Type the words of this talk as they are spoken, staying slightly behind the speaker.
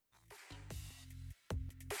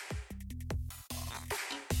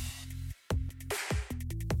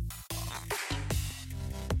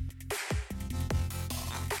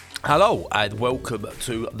Hello and welcome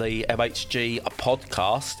to the MHG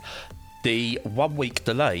podcast, the 1 week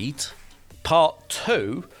delayed part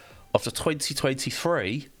 2 of the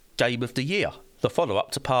 2023 Game of the Year, the follow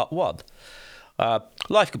up to part 1.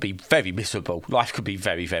 Life could be very miserable, life could be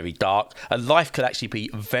very, very dark, and life could actually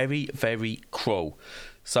be very, very cruel.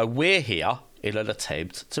 So we're here in an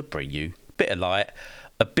attempt to bring you a bit of light,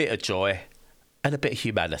 a bit of joy, and a bit of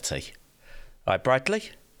humanity. I'm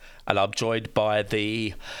Bradley. And I'm joined by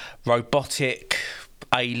the robotic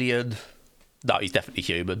alien. No, he's definitely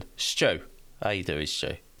human. Stu. How you doing,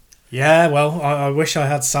 Stu? Yeah, well, I wish I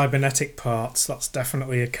had cybernetic parts. That's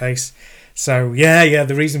definitely a case. So, yeah,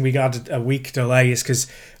 the reason we got a week delay is because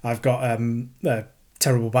I've got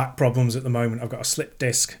terrible back problems at the moment. I've got a slip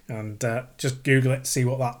disc, and just Google it to see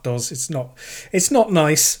what that does. It's not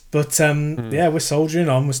nice, but yeah, we're soldiering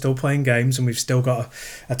on. We're still playing games, and we've still got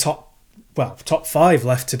a top 5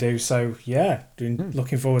 left to do. So yeah,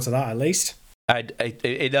 looking forward to that at least. And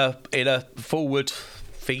in a forward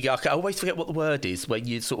thing, I always forget what the word is when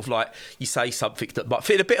you sort of like you say something that might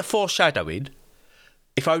fit a bit of foreshadowing.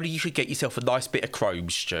 If only you could get yourself a nice bit of chrome,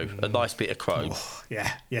 Stu. A nice bit of chrome. Oh,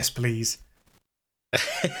 yeah, yes, please.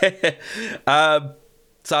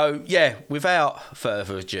 So yeah, without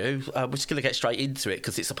further ado, we're just going to get straight into it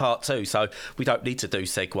because it's a part 2, so we don't need to do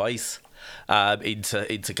segues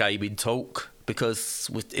into gaming talk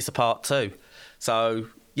because it's a part 2. So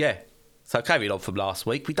yeah, so carrying on from last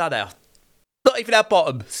week, we done not even our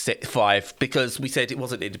bottom 5 because we said it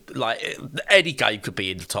wasn't in, like any game could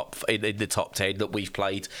be in the top 10 that we've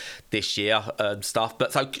played this year and stuff.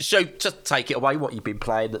 But so Stu, just take it away. What you've been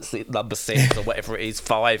playing that's number 6 or whatever it is,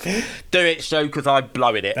 5. Do it, Stu, because I'm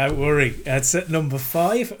blowing it. Don't worry, it's at number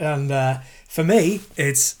 5, and for me,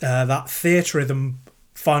 it's that theatre rhythm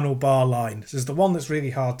final bar line. This is the one that's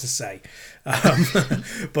really hard to say,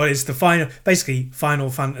 but it's the Final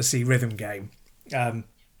Fantasy rhythm game.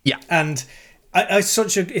 Yeah, and it's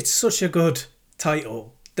such a good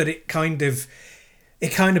title that it kind of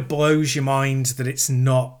blows your mind that it's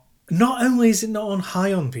not only is it not on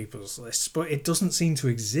high on people's lists, but it doesn't seem to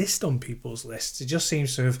exist on people's lists. It just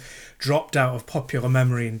seems to have dropped out of popular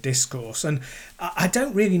memory and discourse, and I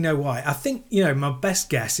don't really know why. I think, my best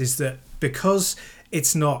guess is that because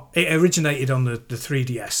it originated on the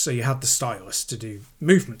 3DS, so you had the stylus to do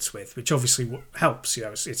movements with, which obviously helps.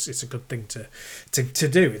 It's a good thing to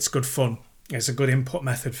do. It's good fun. It's a good input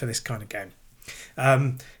method for this kind of game.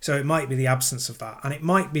 So it might be the absence of that, and it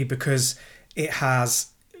might be because it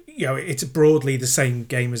has, it's broadly the same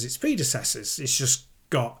game as its predecessors. It's just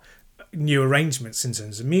got new arrangements in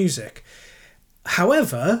terms of music.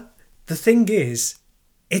 However, the thing is,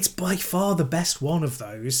 it's by far the best one of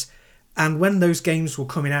those. And when those games were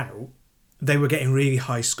coming out, they were getting really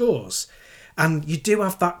high scores. And you do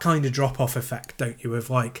have that kind of drop-off effect, don't you? Of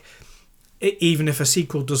like, even if a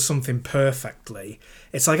sequel does something perfectly,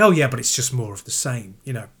 it's like, oh yeah, but it's just more of the same,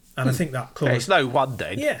 And I think that colours... It's no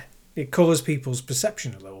wonder. Yeah, it colours people's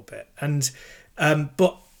perception a little bit. And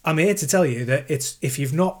but I'm here to tell you that if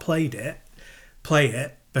you've not played it, play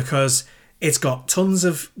it, because it's got tons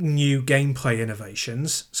of new gameplay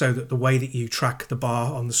innovations, so that the way that you track the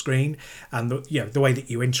bar on the screen and the way that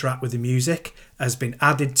you interact with the music has been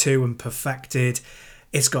added to and perfected.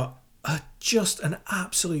 It's got just an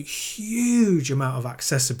absolute huge amount of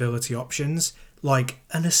accessibility options, like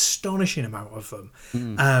an astonishing amount of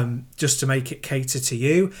them, just to make it cater to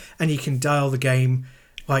you. And you can dial the game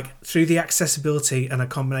like through the accessibility and a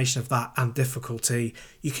combination of that and difficulty.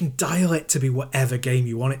 You can dial it to be whatever game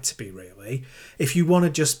you want it to be, really. If you want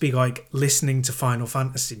to just be like listening to Final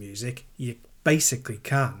Fantasy music, you basically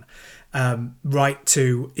can. Right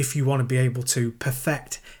to if you want to be able to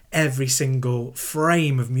perfect every single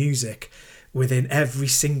frame of music within every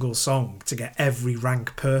single song to get every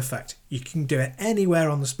rank perfect. You can do it anywhere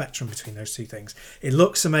on the spectrum between those two things. It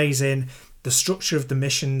looks amazing. The structure of the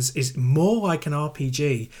missions is more like an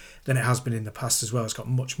RPG than it has been in the past as well. It's got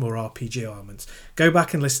much more RPG elements. Go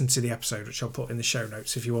back and listen to the episode, which I'll put in the show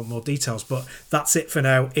notes if you want more details. But that's it for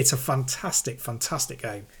now. It's a fantastic, fantastic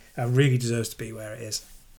game. It really deserves to be where it is.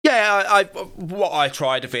 Yeah, what I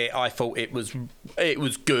tried of it, I thought it was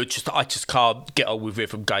good. I just can't get on with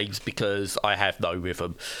rhythm games because I have no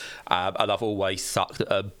rhythm, and I've always sucked at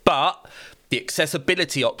them. But the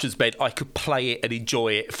accessibility options meant I could play it and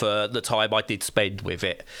enjoy it for the time I did spend with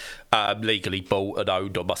it. Legally bought and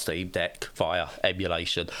owned on my Steam Deck via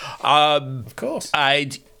emulation. Of course.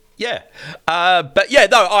 And yeah, but yeah,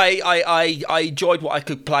 no, I enjoyed what I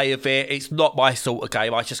could play of it. It's not my sort of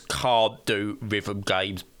game. I just can't do rhythm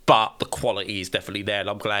games. but the quality is definitely there, and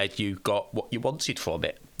I'm glad you got what you wanted from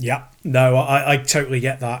it. Yeah, no, I totally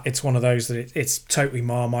get that. It's one of those that it's totally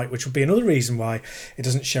Marmite, which would be another reason why it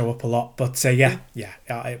doesn't show up a lot. But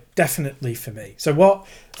definitely for me. So what,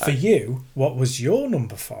 for you, what was your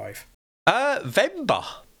number 5? Vember,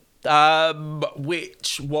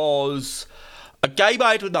 which was a game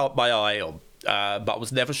I had my eye on, but I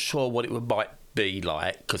was never sure what it might be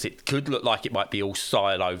like, because it could look like it might be all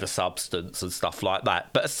style over substance and stuff like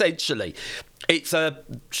that. But essentially, it's a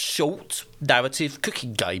short narrative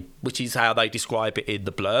cooking game, which is how they describe it in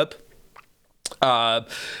the blurb.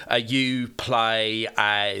 You play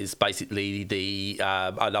as basically and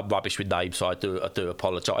I'm rubbish with names, so I do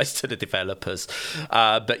apologise to the developers.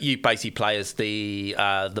 But you basically play as the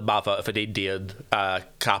mother of an Indian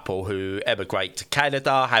couple who emigrate to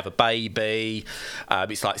Canada, have a baby.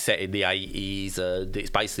 It's like set in the 80s, and it's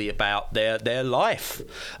basically about their life,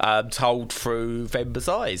 told through Vember's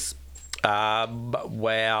eyes,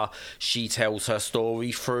 where she tells her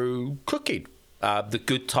story through cooking. The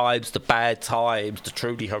good times, the bad times, the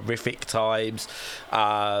truly horrific times,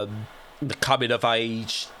 the coming of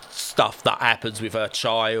age stuff that happens with her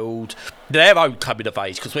child, their own coming of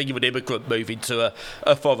age, because when you're an immigrant moving to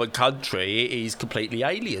a foreign country, it is completely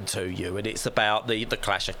alien to you, and it's about the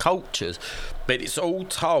clash of cultures. But it's all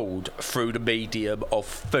told through the medium of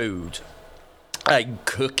food and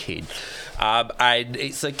cooking, and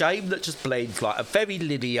it's a game that just blends like a very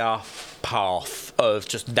linear path of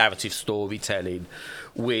just narrative storytelling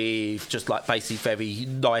with just like basically very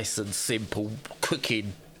nice and simple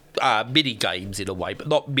cooking mini games in a way, but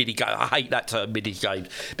not mini game. I hate that term mini games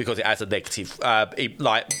because it has a negative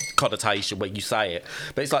connotation when you say it.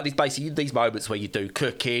 But it's like these moments where you do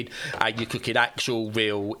cooking and you're cooking actual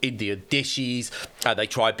real Indian dishes, and they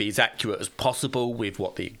try and be as accurate as possible with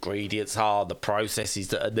what the ingredients are, the processes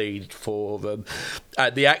that are needed for them.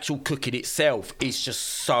 And the actual cooking itself is just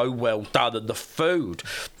so well done, and the food,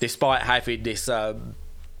 despite having this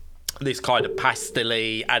kind of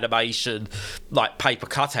pastel-y animation, like paper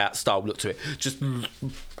cutout style look to it, just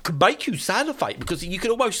can make you salivate, because you can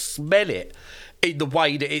almost smell it in the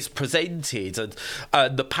way that it's presented,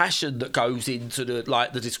 and the passion that goes into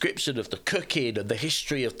the description of the cooking and the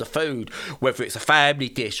history of the food, whether it's a family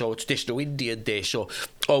dish or a traditional Indian dish or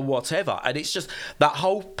whatever. And it's just that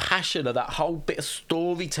whole passion and that whole bit of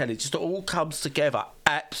storytelling just all comes together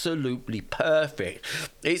absolutely perfect.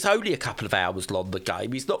 It's only a couple of hours long, the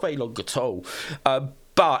game. It's not very long at all,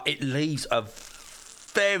 but it leaves a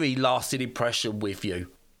very lasting impression with you.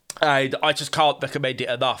 And I just can't recommend it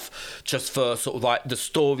enough, just for sort of like the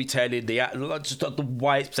storytelling, just the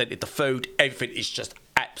way it's presented, the food, everything is just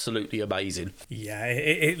absolutely amazing. Yeah,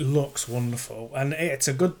 it looks wonderful, and it's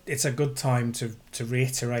a good time to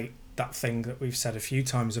reiterate that thing that we've said a few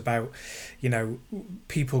times about,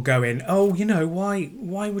 people going, oh,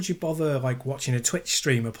 why would you bother like watching a Twitch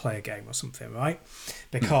streamer play a game or something, right?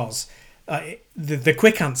 Because the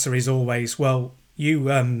quick answer is always, well, you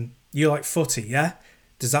like footy, yeah?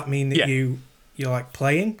 Does that mean that you like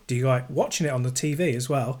playing? Do you like watching it on the TV as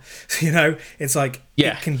well? It's like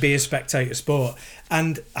it can be a spectator sport.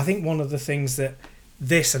 And I think one of the things that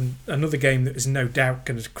this and another game that is no doubt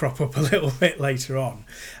going to crop up a little bit later on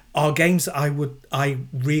are games that I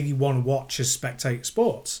really want to watch as spectator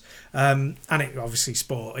sports. And it obviously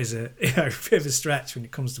sport is a bit of a stretch when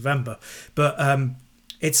it comes to Vember, but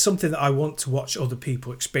it's something that I want to watch other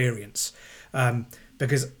people experience,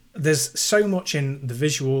 because there's so much in the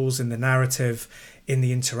visuals, in the narrative, in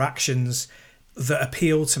the interactions that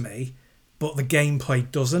appeal to me, but the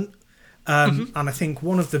gameplay doesn't. And I think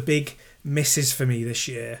one of the big misses for me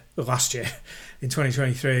last year, in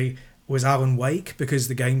 2023, was Alan Wake, because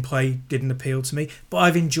the gameplay didn't appeal to me. But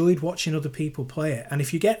I've enjoyed watching other people play it. And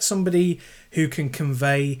if you get somebody who can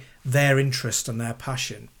convey their interest and their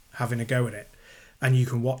passion having a go at it, and you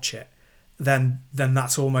can watch it, then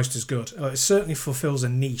that's almost as good. It certainly fulfills a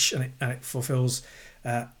niche, and it fulfills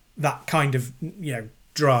that kind of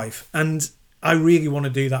drive. And I really want to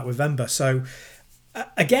do that with Vember. So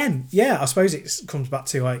again, I suppose it comes back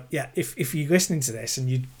to like, if you're listening to this and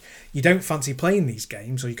you don't fancy playing these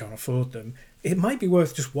games, or you can't afford them, it might be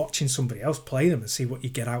worth just watching somebody else play them and see what you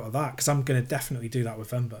get out of that. Because I'm going to definitely do that with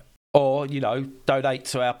Vember. Or, donate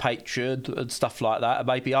to our Patreon and stuff like that, and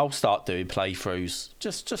maybe I'll start doing playthroughs.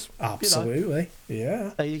 Just absolutely,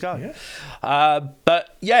 yeah. There you go. Yeah.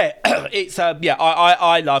 But yeah, it's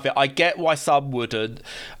I love it. I get why some wouldn't,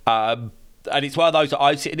 And it's one of those that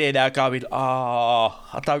I'm sitting here now going,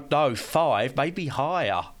 I don't know, 5, maybe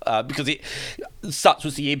higher, because such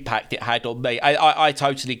was the impact it had on me. I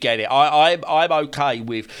totally get it. I'm okay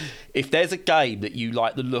with if there's a game that you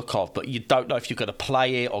like the look of, but you don't know if you're going to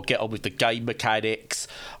play it or get on with the game mechanics.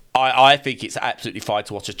 I think it's absolutely fine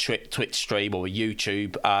to watch a Twitch stream or a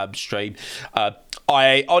YouTube stream.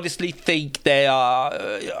 I honestly think there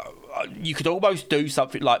are. You could almost do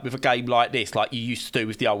something like with a game like this, like you used to do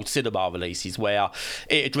with the old cinema releases, where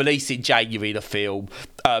it'd release in January the film,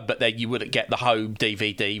 but then you wouldn't get the home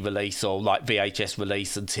DVD release or like VHS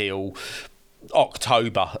release until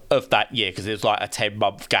October of that year, because there's like a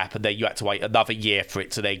 10-month gap, and then you had to wait another year for it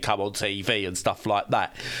to then come on TV and stuff like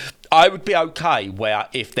that. I would be okay where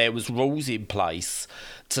if there was rules in place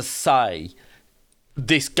to say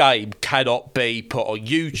this game cannot be put on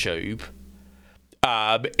YouTube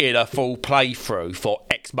in a full playthrough for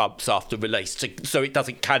X months after release, so it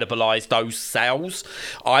doesn't cannibalise those sales.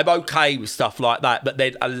 I'm okay with stuff like that, but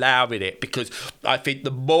then allowing it, because I think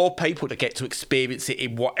the more people that get to experience it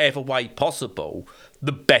in whatever way possible,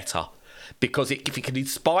 the better. Because if it can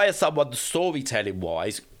inspire someone storytelling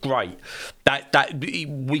wise, great. That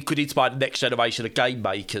we could inspire the next generation of game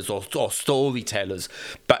makers or storytellers.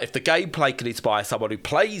 But if the gameplay can inspire someone who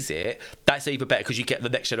plays it, that's even better, because you get the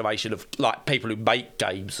next generation of like people who make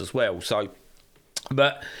games as well. So,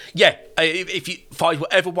 but yeah, if you find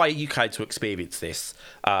whatever way you can to experience this,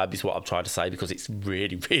 is what I'm trying to say, because it's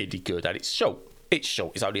really, really good, and it's short. It's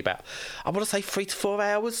short. It's only about, I want to say, 3 to 4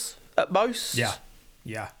 hours at most. Yeah.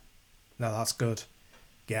 No, that's good.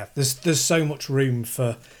 Yeah, there's so much room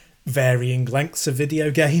for varying lengths of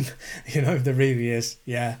video game. There really is.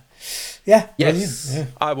 Yeah. Yes. Yeah.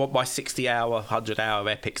 I want my 60-hour, 100-hour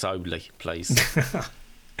epics only, please.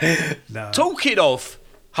 No. Talking of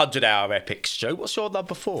 100-hour epics, Joe, what's your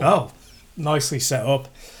number 4? Oh, nicely set up.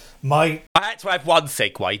 I had to have one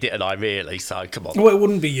segue, didn't I, really? So, come on. Well, it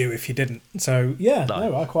wouldn't be you if you didn't. So, yeah,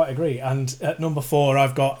 no I quite agree. And at number 4,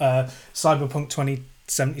 I've got Cyberpunk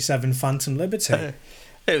 2077 Phantom Liberty.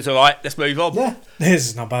 It was all right. Let's move on. Yeah, this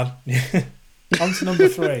is not bad. On to number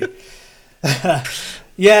 3.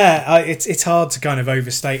 It's hard to kind of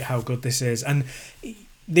overstate how good this is. And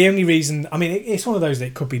the only reason, it's one of those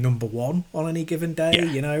that could be number 1 on any given day,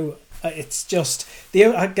 It's just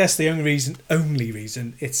I guess the only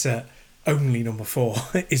reason it's only number 4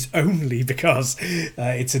 is only because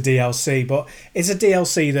it's a DLC. But it's a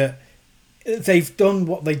DLC that they've done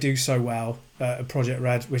what they do so well at Project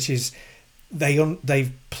Red, which is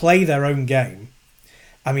they play their own game.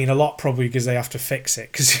 A lot probably because they have to fix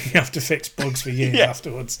it, because you have to fix bugs for years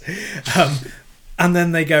afterwards. And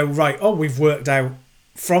then they go, right, we've worked out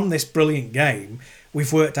from this brilliant game,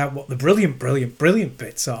 we've worked out what the brilliant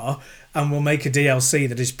bits are, and we'll make a DLC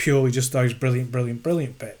that is purely just those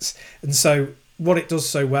brilliant bits. And so what it does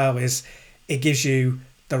so well is it gives you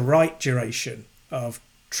the right duration of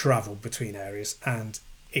travel between areas, and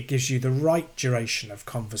it gives you the right duration of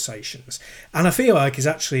conversations. And I feel like it's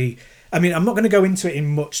actually, I'm not going to go into it in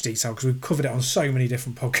much detail because we've covered it on so many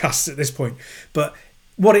different podcasts at this point, but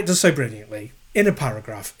what it does so brilliantly in a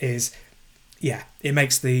paragraph is, it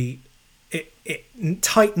makes it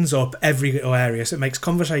tightens up every little area. So it makes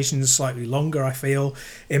conversations slightly longer, I feel.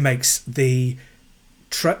 It makes the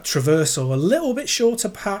traversal a little bit shorter,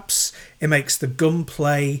 perhaps. It makes the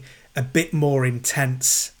gunplay a bit more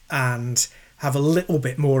intense and have a little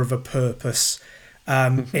bit more of a purpose.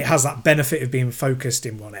 It has that benefit of being focused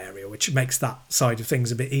in one area, which makes that side of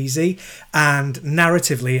things a bit easy. And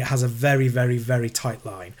narratively, it has a very, very, very tight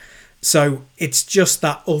line. So it's just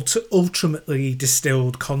that ultimately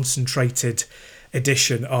distilled, concentrated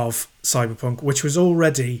edition of Cyberpunk, which was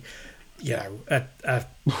already, a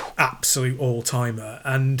absolute all-timer.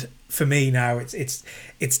 And for me now,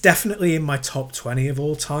 it's definitely in my top 20 of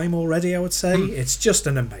all time already, I would say. It's just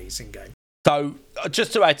an amazing game. So,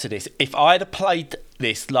 just to add to this, if I'd have played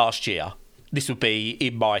this last year, this would be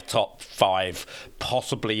in my top 5,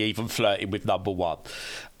 possibly even flirting with number 1.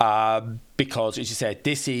 Because, as you said,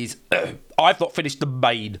 this is... I've not finished the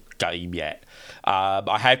main game yet.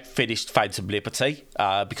 I have finished Phantom Liberty,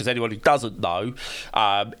 because anyone who doesn't know,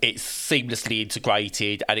 it's seamlessly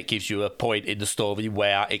integrated, and it gives you a point in the story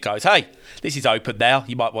where it goes, hey, this is open now,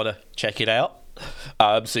 you might want to check it out.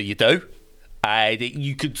 So you do. And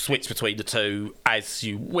you could switch between the two as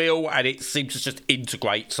you will, and it seems to just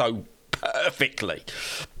integrate so perfectly.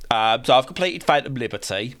 So I've completed Phantom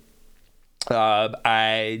Liberty.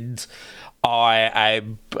 and I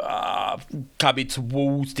am coming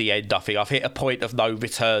towards the end. I think I've hit a point of no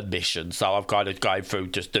return mission, so I'm kind of going through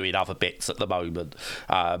just doing other bits at the moment,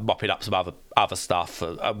 mopping up some other stuff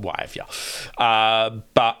and what have you.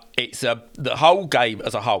 But it's the whole game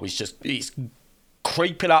as a whole is just it's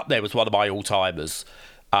creeping up there as one of my all-timers.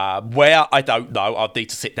 Where I don't know, I'll need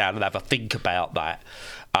to sit down and have a think about that.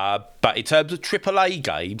 But in terms of AAA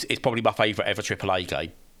games, it's probably my favourite ever AAA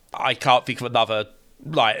game. I can't think of another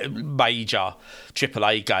like major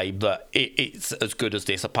AAA game that it's as good as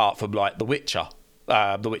this, apart from like The Witcher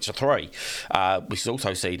 3, which is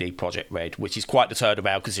also CD Projekt Red, which is quite the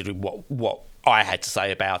turnaround considering what I had to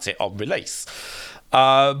say about it on release.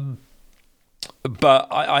 But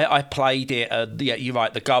I played it, and yeah, you're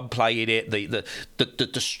right. The gunplay in it,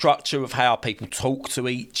 the structure of how people talk to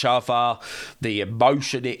each other, the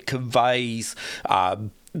emotion it conveys,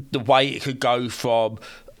 the way it could go from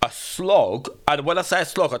a slog, and when I say a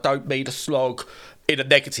slog, I don't mean a slog in a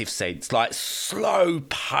negative sense, like slow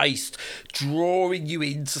paced, drawing you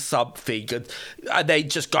into something, and then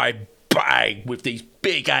just going bang with these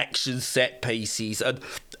big action set pieces, and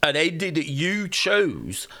an ending that you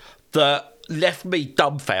choose that left me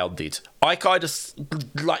dumbfounded. I kind of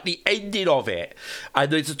like the ending of it,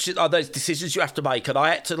 and there's decisions you have to make, and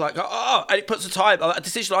I had to like, and it puts a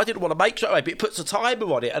decision I didn't want to make straight away, but it puts a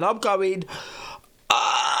timer on it, and I'm going,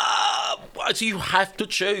 so you have to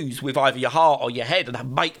choose with either your heart or your head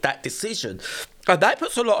and make that decision, and that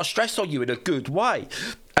puts a lot of stress on you in a good way.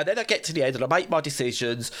 And then I get to the end and I make my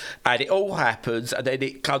decisions, and it all happens, and then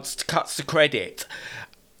it cuts the credit,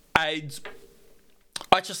 and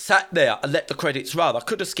I just sat there and let the credits run. I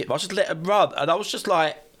could have skipped. I just let them run. And I was just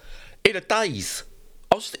like, in a daze.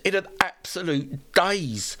 I was in an absolute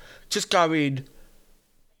daze. Just going,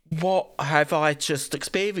 what have I just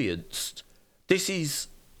experienced? This is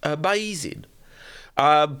amazing.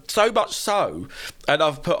 So much so, and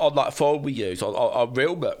I've put on like forum we use on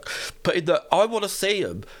Realmerk, put in that I want to see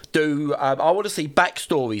them do. I want to see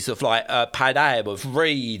backstories of like Panam, of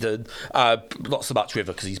Reed, and not so much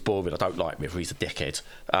River because he's boring. I don't like River. He's a dickhead,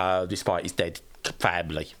 despite his dead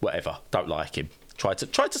family. Whatever, don't like him. Tried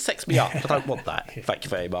to sex me up. I don't want that. Thank you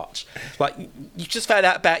very much. Like you just found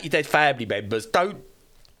out about your dead family members. Don't.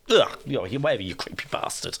 Ugh, whatever, you creepy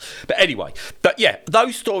bastard. But anyway, yeah,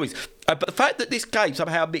 those stories. But the fact that this game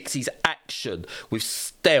somehow mixes action with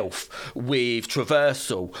stealth, with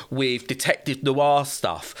traversal, with detective noir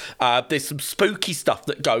stuff. There's some spooky stuff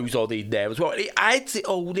that goes on in there as well. And it adds it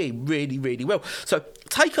all in really, really well. So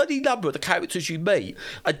take any number of the characters you meet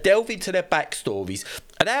and delve into their backstories.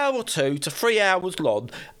 An hour or 2 to 3 hours long.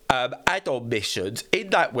 Add-on missions in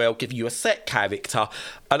that world give you a set character,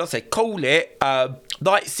 and I said call it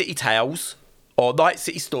Night City Tales or Night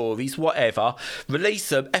City Stories, whatever. Release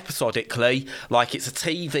them episodically, like it's a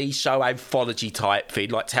TV show anthology type thing,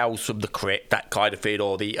 like Tales from the Crypt, that kind of thing,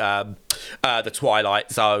 or the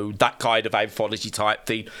Twilight Zone, that kind of anthology type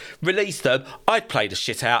thing. Release them. I'd play the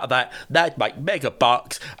shit out of that. They'd make mega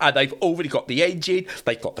bucks, and they've already got the engine,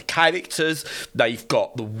 they've got the characters, they've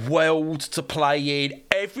got the world to play in.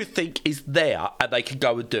 Everything is there, and they can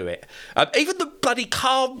go and do it. Even the bloody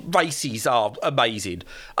car races are amazing,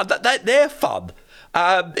 and they're fun.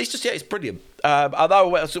 It's just, yeah, it's brilliant. I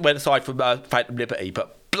know I went aside from Phantom Liberty,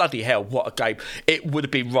 but bloody hell, what a game. It would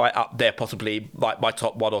have been right up there, possibly like my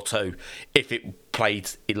top 1 or 2, if it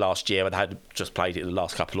played in last year and had just played it in the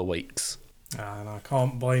last couple of weeks. And I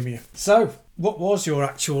can't blame you. So, what was your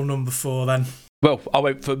actual number 4 then? Well, I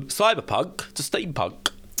went from cyberpunk to steampunk.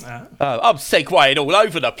 I'm segueing all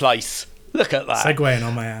over the place. Look at that. Segueing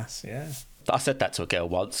on my ass, yeah. I said that to a girl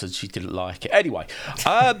once and she didn't like it. Anyway,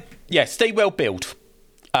 yeah, SteamWorld Build.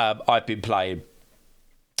 I've been playing.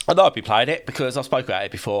 I know I've been playing it because I've spoken about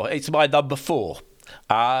it before. It's my number 4.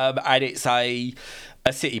 And it's a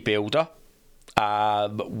city builder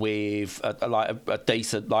with a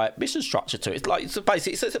decent like mission structure to it. It's a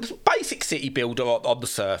basic city builder on the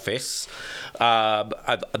surface. And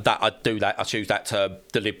that I choose that term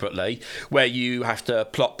deliberately, where you have to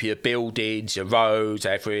plop your buildings, your roads,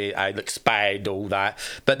 and expand all that.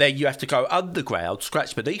 But then you have to go underground,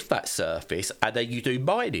 scratch beneath that surface, and then you do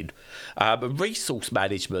mining, and resource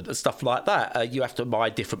management and stuff like that. You have to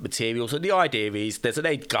mine different materials, and the idea is there's an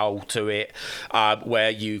end goal to it, where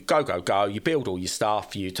you go, you build all your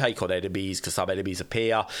stuff, you take on enemies because some enemies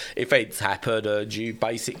appear, events happen, and you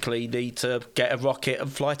basically need to get a rocket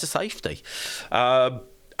and fly to safety.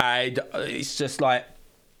 And it's just like,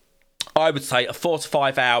 I would say a 4 to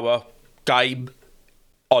 5 hour game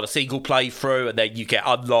on a single playthrough, and then you get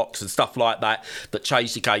unlocks and stuff like that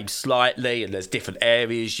change the game slightly, and there's different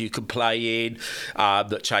areas you can play in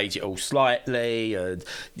that change it all slightly, and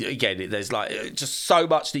again, there's like just so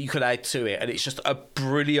much that you can add to it, and it's just a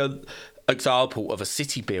brilliant example of a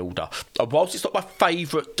city builder. And whilst it's not my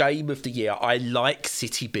favourite game of the year, I like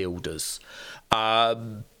city builders,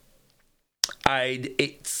 and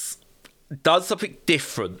it's does something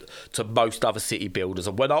different to most other city builders.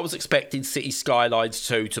 And when I was expecting City Skylines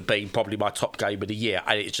 2 to be probably my top game of the year,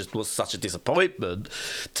 and it just was such a disappointment,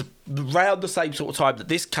 to around the same sort of time that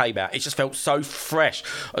this came out, it just felt so fresh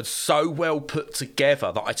and so well put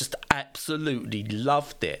together that I just absolutely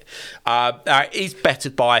loved it. It is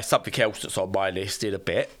bettered by something else that's on my list in a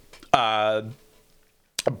bit. But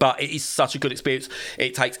it is such a good experience.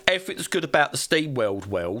 It takes everything that's good about the Steam world,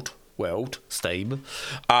 Steam,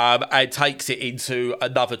 and takes it into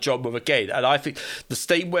another genre again. And I think the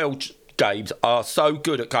Steam World games are so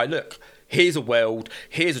good at going, look, here's a world,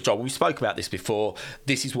 here's a genre. We spoke about this before.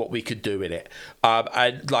 This is what we could do in it.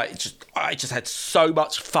 And like, I just had so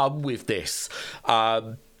much fun with this.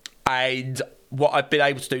 And what I've been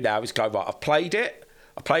able to do now is go, right, I've played it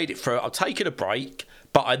through, I'm taking a break,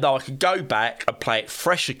 but I know I can go back and play it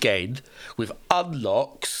fresh again with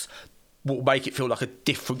unlocks, will make it feel like a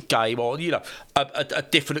different game, or a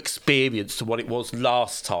different experience to what it was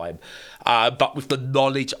last time, but with the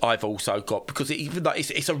knowledge I've also got, because even though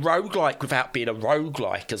it's a roguelike without being a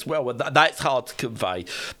roguelike as well, and that's hard to convey,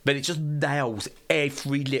 but it just nails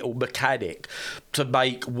every little mechanic to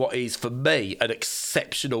make what is for me an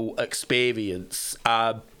exceptional experience,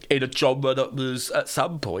 in a genre that was at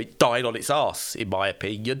some point dying on its arse, in my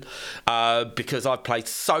opinion, because I've played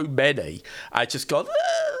so many, I just gone,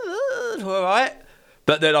 all right.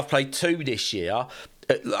 But then I've played 2 this year,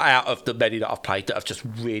 out of the many that I've played, that have just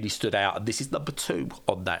really stood out, and this is number 2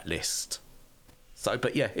 on that list. So,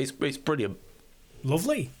 but yeah, it's brilliant.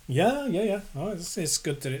 Lovely. Yeah. Oh, it's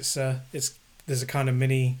good that it's there's a kind of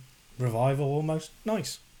mini revival almost.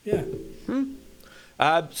 Nice. Yeah.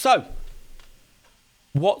 So,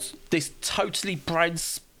 what's this totally brand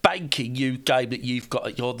spanking new game that you've got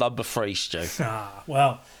at your number 3, Stu?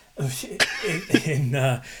 Well,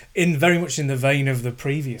 in very much in the vein of the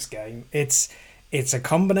previous game, it's a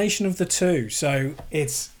combination of the two. So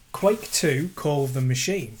it's Quake 2: Call of the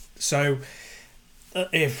Machine. So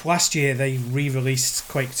if last year they re-released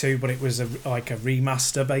Quake 2, but it was like a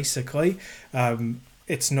remaster basically.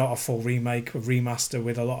 It's not a full remake, a remaster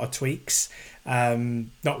with a lot of tweaks.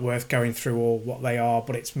 Not worth going through all what they are,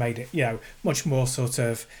 but it's made it much more sort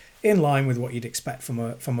of in line with what you'd expect from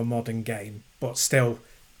a modern game, but still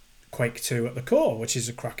Quake 2 at the core, which is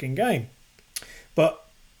a cracking game. But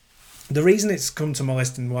the reason it's come to my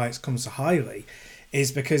list and why it's come so highly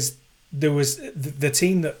is because there was the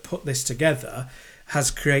team that put this together has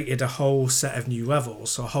created a whole set of new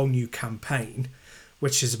levels, so a whole new campaign,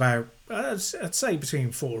 which is about, I'd say,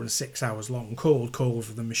 between 4 and 6 hours long, called Call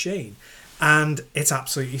of the Machine. And it's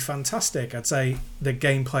absolutely fantastic. I'd say the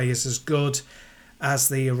gameplay is as good as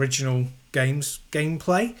the original game's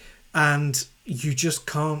gameplay, and you just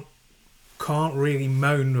can't really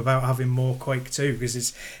moan about having more Quake 2 because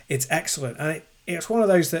it's excellent. And it's one of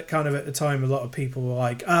those that kind of at the time a lot of people were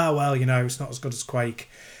like, well, it's not as good as Quake.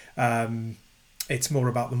 It's more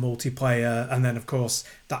about the multiplayer, and then of course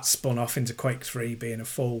that spun off into Quake 3 being a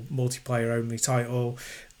full multiplayer only title.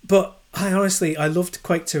 But I loved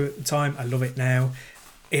Quake 2 at the time. I love it now.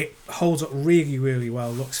 It holds up really, really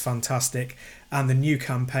well, looks fantastic, and the new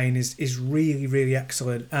campaign is really, really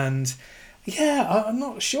excellent. And yeah, I'm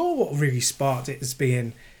not sure what really sparked it as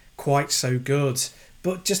being quite so good,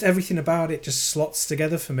 but just everything about it just slots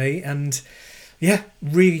together for me. And yeah,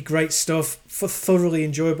 really great stuff, thoroughly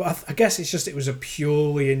enjoyable. I guess it was a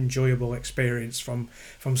purely enjoyable experience from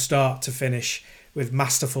start to finish, with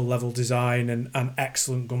masterful level design and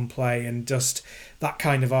excellent gunplay, and just that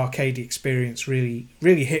kind of arcade experience really,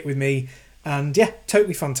 really hit with me. And yeah,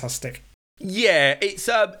 totally fantastic. Yeah, it's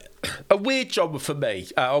a weird genre for me,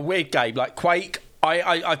 a weird game. Like Quake,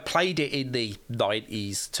 I played it in the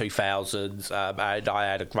 90s, 2000s, and I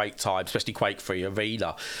had a great time, especially Quake 3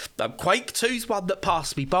 Arena. Quake 2's one that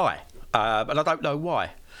passed me by, and I don't know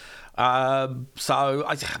why. So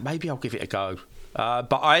maybe I'll give it a go.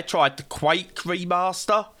 But I tried the Quake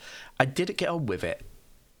remaster and didn't get on with it.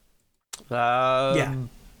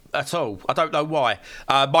 At all. I don't know why.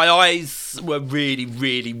 My eyes were really,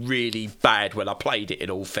 really, really bad when I played it, in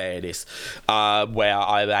all fairness, where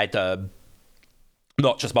I had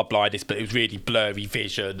not just my blindness, but it was really blurry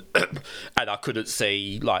vision, and I couldn't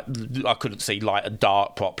see light and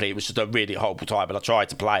dark properly. It was just a really horrible time, and I tried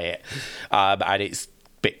to play it, and it's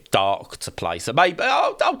bit dark to play. So maybe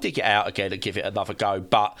I'll dig it out again and give it another go.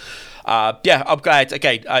 But yeah, I'm glad.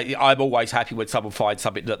 Again, I'm always happy when someone finds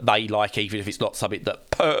something that they like, even if it's not something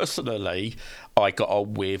that personally I got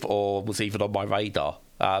on with or was even on my radar.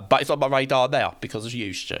 But it's on my radar now because of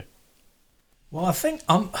you, Stu. Well, I think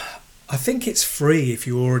it's free if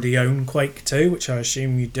you already own Quake 2, which I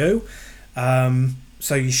assume you do.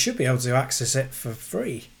 So you should be able to access it for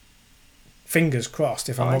free. Fingers crossed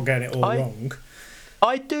if I'm not getting it all wrong.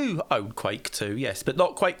 I do own Quake 2, yes, but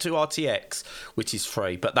not Quake 2 RTX, which is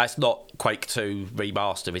free. But that's not Quake 2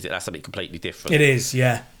 Remaster, is it? That's something completely different. It is,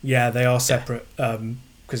 yeah. Yeah, they are separate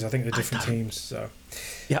because I think they're different teams. So.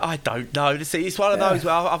 Yeah, I don't know. See, it's one of those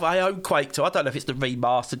where I own Quake 2. I don't know if it's the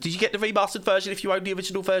remastered. Did you get the remastered version if you own the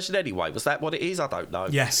original version anyway? Was that what it is? I don't know.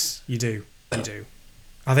 Yes, you do. You do.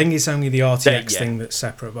 I think it's only the RTX thing that's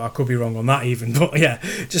separate, but I could be wrong on that even. But yeah,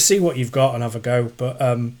 just see what you've got and have a go. But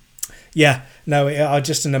yeah, no,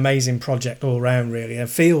 just an amazing project all around, really. It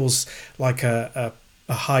feels like a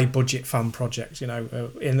high budget fan project,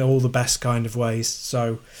 in all the best kind of ways.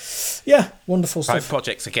 So yeah, wonderful stuff.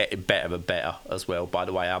 Projects are getting better and better as well, by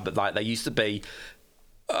the way. But like they used to be.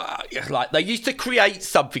 Like they used to create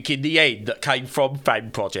something in the end that came from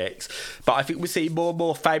fan projects, but I think we're seeing more and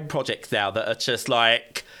more fan projects now that are just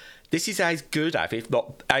like, this is as good as, if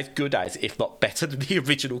not better than the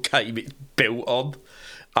original game it's built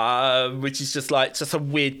on, which is just a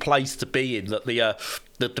weird place to be in. That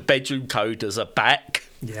the bedroom coders are back,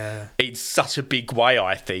 in such a big way.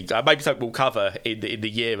 I think maybe something we'll cover in the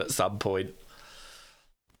year at some point.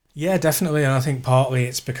 Yeah, definitely, and I think partly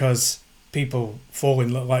it's because people fall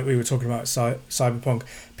in love, like we were talking about Cyberpunk.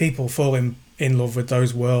 People fall in love with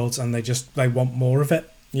those worlds, and they want more of it.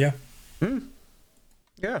 Yeah.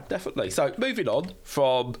 Yeah, definitely. So moving on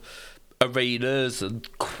from arenas and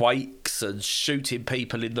quakes and shooting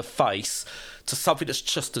people in the face to something that's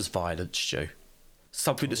just as violent, Stu.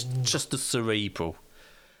 Something that's just as cerebral,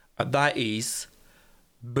 and that is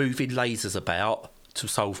moving lasers about to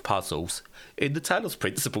solve puzzles in the Talos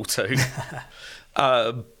Principle 2.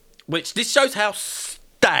 Which this shows how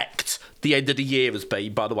stacked the end of the year has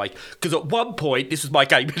been, by the way. Because at one point, this was my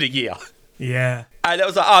game of the year. Yeah. And I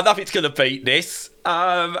was like, nothing's going to beat this.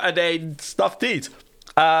 And then stuff did.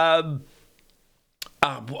 I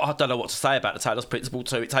don't know what to say about the Talos Principle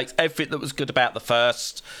 2. It takes everything that was good about the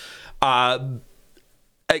first,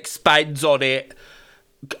 expands on it,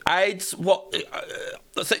 adds what...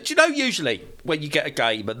 So, do you know, usually when you get a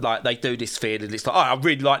game and like they do this thing and it's like, I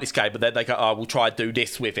really like this game, and then they go, we'll try and do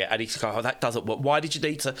this with it, and it's like, that doesn't work. Why did you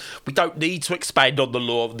need to? We don't need to expand on the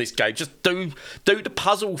lore of this game. Just do the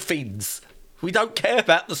puzzle things. We don't care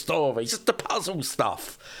about the story, just the puzzle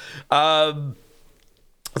stuff.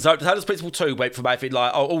 So Talos Principle 2 went from having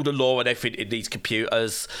like all the lore and everything in these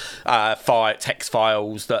computers, text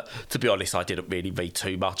files that, to be honest, I didn't really read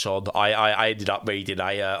too much on. I ended up reading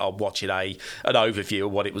watching an overview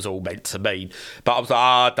of what it was all meant to mean. But I was like,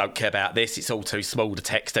 I don't care about this. It's all too small, the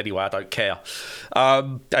text anyway. I don't care.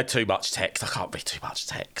 And too much text. I can't read too much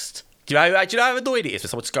text. Do you know how annoying it is when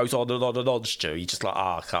someone just goes on and on and on, Stu? You're just like,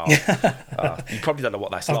 I can't. You probably don't know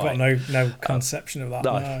what that's I've like. I've got no conception of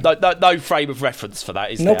that. No frame of reference for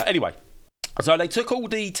that, is there? Anyway, so they took all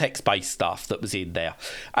the text-based stuff that was in there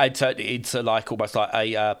and turned it into like almost like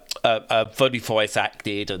a funny voice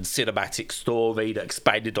acted and cinematic story that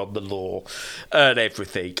expanded on the lore and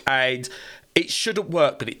everything. And it shouldn't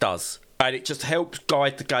work, but it does. And it just helps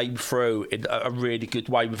guide the game through in a really good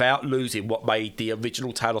way without losing what made the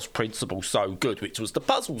original Talos Principle so good, which was the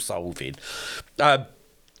puzzle solving. And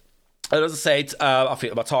as I said, I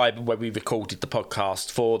think at my time when we recorded the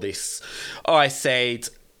podcast for this, I said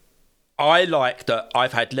I like that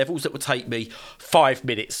I've had levels that would take me 5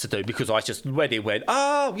 minutes to do because I just went,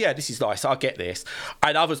 oh, yeah, this is nice, I get this.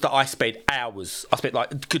 And others that I spent hours. I spent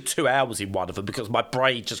like a good 2 hours in one of them because my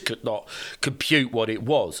brain just could not compute what it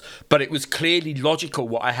was. But it was clearly logical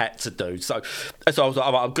what I had to do. So I was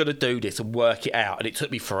like, I'm going to do this and work it out. And it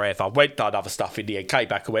took me forever. I went, done other stuff in the end, came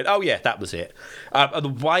back and went, oh, yeah, that was it. And the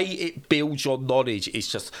way it builds your knowledge is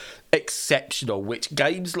just exceptional, which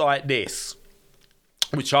games like this,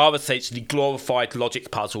 which are essentially glorified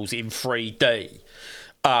logic puzzles in 3D,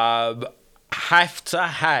 have to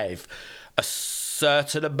have a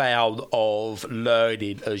certain amount of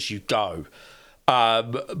learning as you go.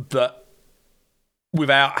 But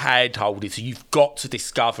without hand holding, so you've got to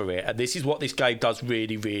discover it, and this is what this game does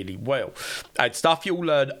really, really well. And stuff you'll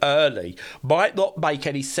learn early might not make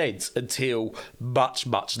any sense until much,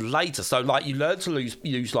 much later. So like you learn to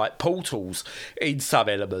use like portals in some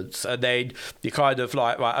elements, and then you're kind of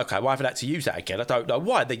like, right, okay, well, I haven't had to use that again, I don't know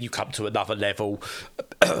why. And then you come to another level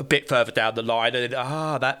a bit further down the line, and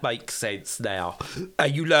then, that makes sense now.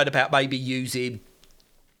 And you learn about maybe using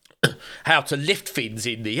how to lift things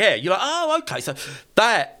in the air. You're like, okay, so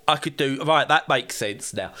that I could do, right, that makes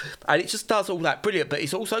sense now. And it just does all that brilliant, but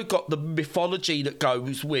it's also got the mythology that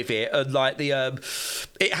goes with it, and like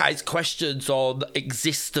it has questions on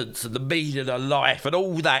existence and the meaning of life and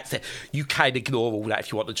all that. So you can ignore all that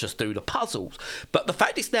if you want to just do the puzzles. But the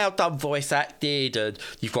fact it's now done voice acted and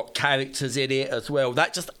you've got characters in it as well,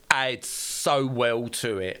 that just adds so well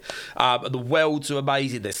to it. The worlds are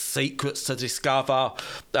amazing. There's secrets to discover.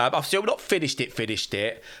 I've still not finished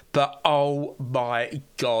it, but oh my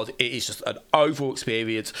god, it is just an overall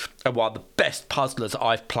experience and one of the best puzzlers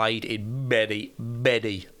I've played in many,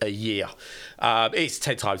 many a year. It's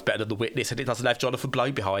 10 times better than The Witness, and it doesn't have Jonathan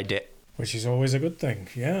Blow behind it. Which is always a good thing,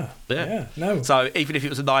 yeah. No. So even if it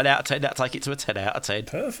was a 9 out of 10, that'd take it to a 10 out of 10.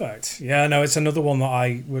 Perfect. Yeah, no, it's another one that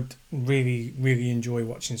I would really, really enjoy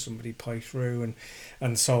watching somebody play through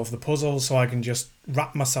and solve the puzzles, so I can just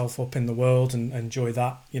wrap myself up in the world and enjoy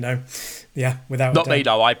that, Yeah, without Not me,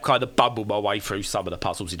 though. I kind of bumbled my way through some of the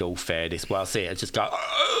puzzles in all fairness, where I see it and just go,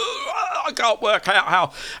 I can't work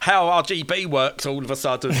out how RGB works all of a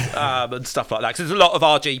sudden and stuff like that. Because there's a lot of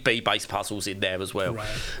RGB-based puzzles in there as well. Right.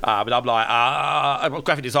 And I'm like, I'm a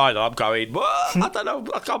graphic designer. I'm going, what? I don't know.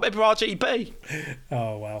 I can't remember RGB.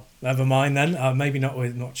 Oh, well, never mind then. Maybe not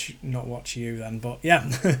watch you then. But yeah.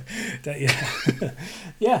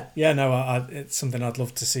 No, it's something I'd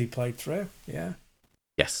love to see played through. Yeah.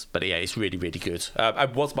 Yes, but yeah, it's really, really good.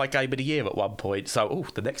 And was my game of the year at one point. So,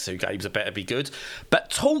 the next 2 games had better be good.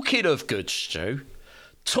 But talking of good, Stu,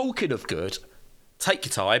 take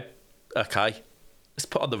your time, okay? Let's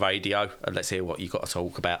put on the radio and let's hear what you've got to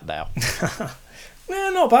talk about now.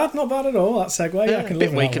 Yeah, not bad at all, that segue. Yeah, I can a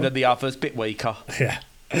bit weaker than the others, bit weaker.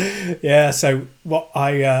 Yeah, so what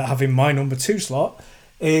I have in my number 2 slot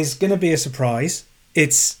is going to be a surprise.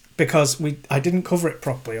 It's because I didn't cover it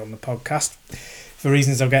properly on the podcast, for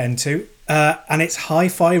reasons I'll get into, and it's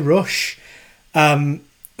Hi-Fi Rush.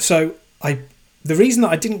 So the reason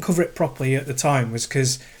that I didn't cover it properly at the time was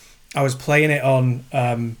because I was playing it on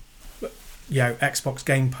Xbox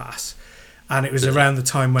Game Pass, and it was around the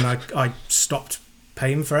time when I stopped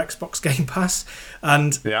paying for Xbox Game Pass,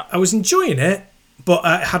 and I was enjoying it, but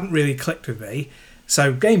it hadn't really clicked with me.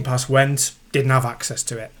 So Game Pass didn't have access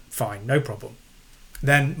to it. Fine, no problem.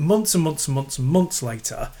 Then months and months and months and months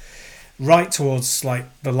later, right towards like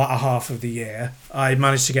the latter half of the year, I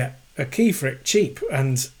managed to get a key for it cheap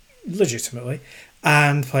and legitimately,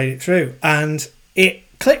 and played it through, and it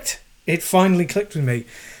clicked. It finally clicked with me,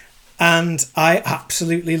 and I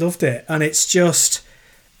absolutely loved it. And it's just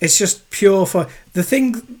pure for the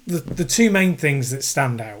thing. The 2 main things that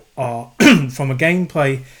stand out are from a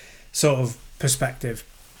gameplay sort of perspective.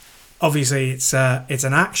 Obviously, it's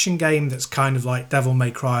an action game that's kind of like Devil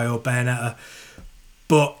May Cry or Bayonetta,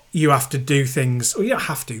 but you have to do things, or you don't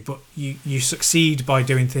have to, but you succeed by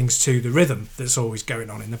doing things to the rhythm that's always going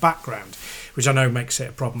on in the background, which I know makes it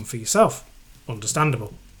a problem for yourself.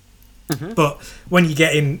 Understandable. Mm-hmm. But when you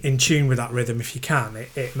get in tune with that rhythm, if you can,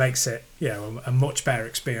 it makes it a much better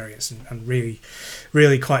experience and really,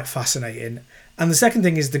 really quite fascinating. And the second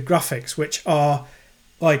thing is the graphics, which are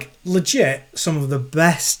like legit some of the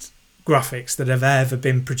best graphics that have ever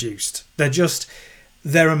been produced.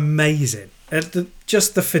 They're amazing.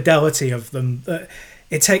 Just the fidelity of them.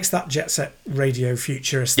 It takes that Jet Set Radio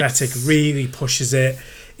Future aesthetic, really pushes it.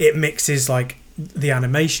 It mixes like the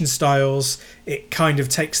animation styles. It kind of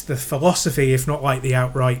takes the philosophy, if not like the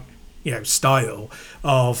outright, style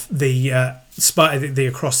of the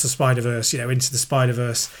Across the Spider-Verse, into the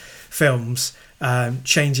Spider-Verse films,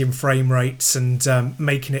 changing frame rates and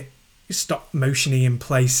making it stop motiony in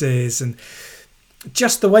places, and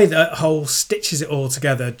just the way that whole stitches it all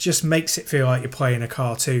together just makes it feel like you're playing a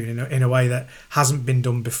cartoon in a way that hasn't been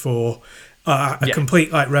done before.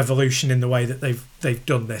 Complete like revolution in the way that they've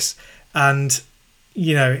done this, and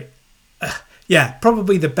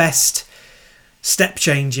probably the best step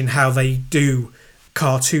change in how they do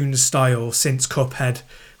cartoon style since Cuphead,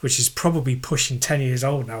 which is probably pushing 10 years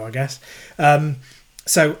old now, I guess.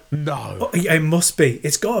 So no, it must be.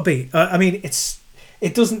 It's got to be. I mean,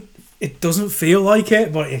 it doesn't feel like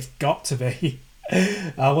it, but it's got to be.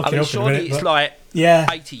 I'll look it up in a minute. It's like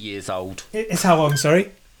 80 years old. It's how long?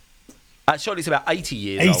 Sorry. Surely it's about 80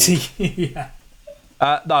 years old. 80. Yeah.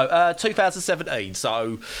 No, 2017,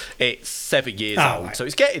 so it's 7 years old. Right. So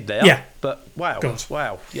it's getting there. Yeah. But wow. Good.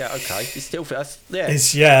 Wow. Yeah, okay. It's still, yeah.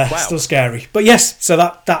 It's Wow. still scary. But yes, so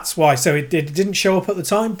that's why. So it didn't show up at the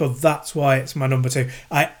time, but that's why it's my number 2.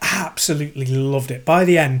 I absolutely loved it. By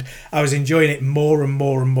the end, I was enjoying it more and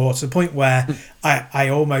more and more, to the point where I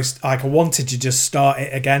almost I wanted to just start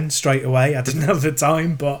it again straight away. I didn't have the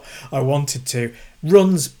time, but I wanted to.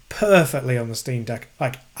 Runs perfectly on the Steam Deck,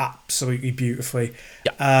 like absolutely beautifully.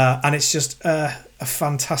 Yeah. And it's just a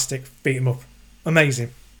fantastic beat 'em up.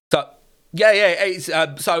 Amazing. So yeah, it's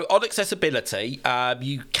so on accessibility,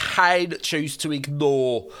 you can choose to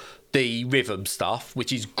ignore the rhythm stuff,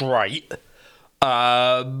 which is great.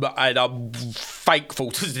 And I'm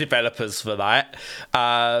thankful to the developers for that,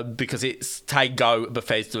 because it's Tango and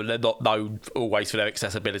Bethesda, and they're not known always for their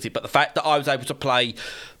accessibility. But the fact that I was able to play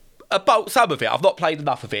about some of it, I've not played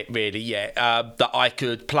enough of it really yet, that I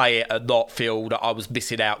could play it and not feel that I was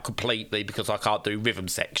missing out completely because I can't do rhythm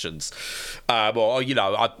sections. Or,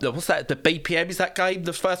 what's that? The BPM, is that game,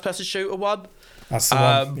 the first person shooter one? That's the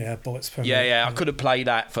one. Yeah, bullets per minute. Yeah, I couldn't play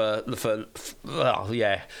that for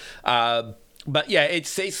yeah. But yeah,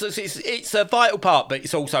 it's a vital part, but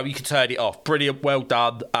it's also, you can turn it off. Brilliant, well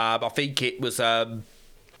done. I think it was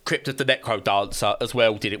Crypt of the Necro Dancer as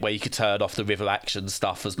well did it, where you could turn off the rhythm action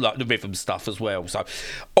stuff, as like the rhythm stuff as well. So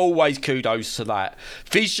always kudos to that.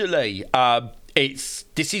 Visually,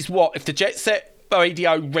 this is what, if the Jet Set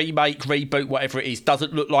Radio remake, reboot, whatever it is,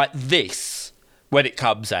 doesn't look like this when it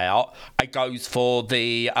comes out and goes for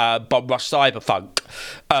the Bomb Rush Cyberpunk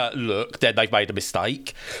look, then they've made a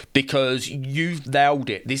mistake, because you've nailed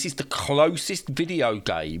it. This is the closest video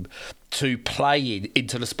game to playing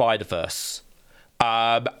Into the Spider-Verse.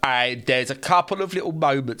 And there's a couple of little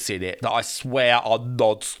moments in it that I swear are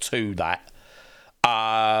nods to that.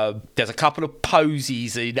 There's a couple of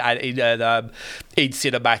poses in cinematics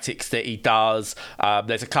that he does.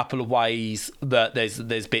 There's a couple of ways that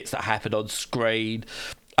there's bits that happen on screen,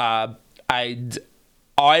 and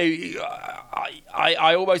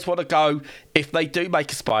I almost want to go, if they do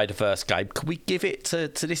make a Spider-Verse game, can we give it to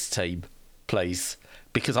this team, please?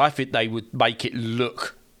 Because I think they would make it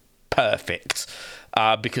look perfect,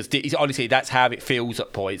 because honestly, that's how it feels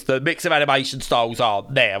at points. The mix of animation styles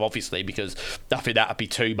aren't there, obviously, because I think that would be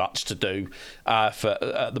too much to do for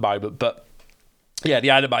at the moment. But yeah,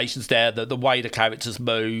 the animation's there, the way the characters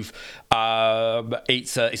move.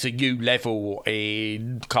 It's a new level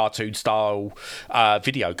in cartoon style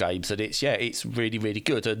video games, and it's really, really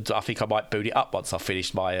good. And I think I might boot it up once I've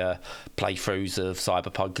finished my playthroughs of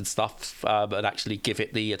Cyberpunk and stuff, and actually give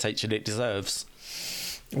it the attention it deserves.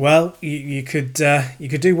 Well, you could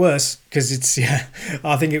do worse, because it's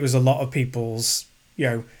I think it was a lot of people's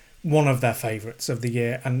one of their favourites of the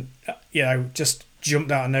year, and just jumped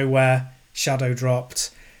out of nowhere. Shadow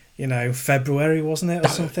dropped, February, wasn't it, or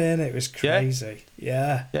something? It was crazy.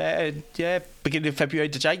 Yeah. Beginning of February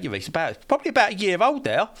to January. It's probably about a year old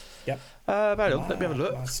now. Yep. Let me have a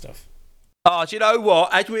look. Nice stuff. Oh, do you know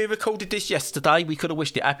what? As we recorded this yesterday, we could have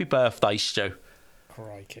wished it happy birthday, Stu.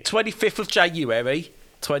 Crikey. 25th of January.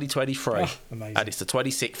 2023, amazing. And it's the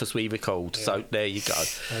 26th as we record. Yeah. So there you go.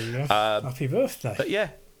 There you go. Happy birthday. But yeah,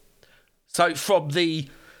 so from the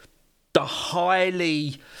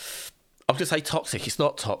highly, I was going to say toxic. It's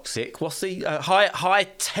not toxic. What's the high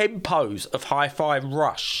tempos of Hi-Fi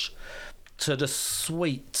Rush to the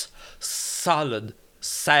sweet, sullen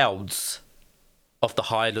sounds of the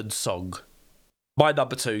Highland Song. My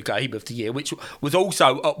number 2 game of the year, which was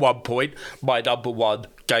also at one point my number 1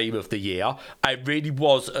 game of the year, and really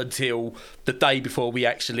was until the day before we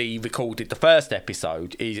actually recorded the first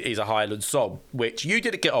episode, is a Highland Song, which you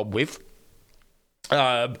didn't get on with.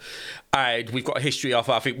 And we've got a history of,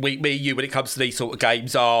 I think me and you, when it comes to these sort of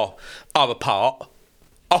games, are apart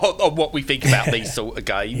on what we think about these sort of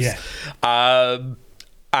games. Yeah.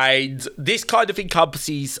 And this kind of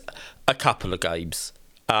encompasses a couple of games.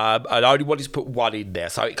 And I only wanted to put one in there.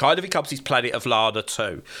 So it kind of encompasses Planet of Lana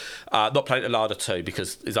 2. Not Planet of Lana 2,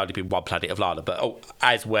 because there's only been one Planet of Lana, but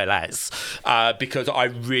as well as. Because I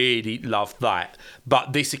really love that.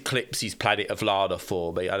 But this eclipses Planet of Lana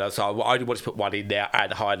for me. And so I only wanted to put one in there,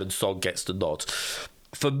 and Highland Song gets the nod.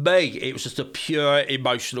 For me, it was just a pure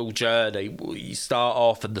emotional journey. You start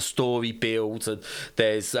off and the story builds, and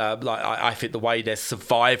there's I think the way there's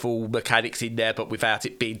survival mechanics in there, but without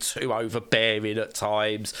it being too overbearing at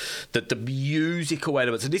times. The musical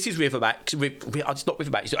elements, and this is rhythm action. It's not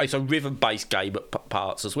rhythm action. It's a rhythm-based game at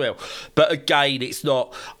parts as well. But again, it's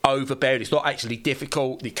not overbearing. It's not actually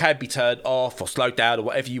difficult. It can be turned off or slowed down or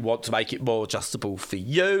whatever you want to make it more adjustable for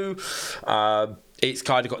you. it's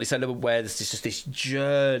kind of got this element where there's just this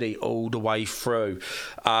journey all the way through.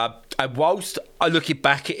 And whilst I'm looking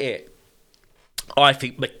back at it, I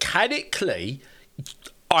think mechanically,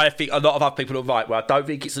 I think a lot of other people are right. Well, I don't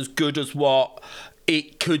think it's as good as what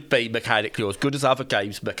it could be mechanically, or as good as other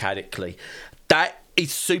games mechanically. That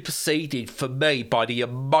is superseded for me by the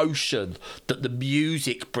emotion that the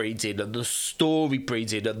music brings in and the story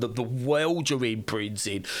brings in and the world you're in brings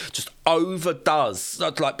in. Just overdoes,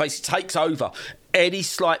 like basically takes over any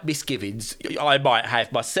slight misgivings I might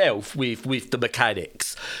have myself with the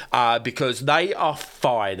mechanics, because they are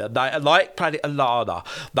fine, and they, like Planet Alana,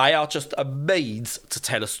 they are just a means to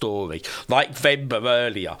tell a story. Like Vember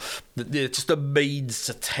earlier, they're just a means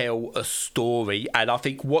to tell a story, and I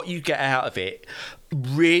think what you get out of it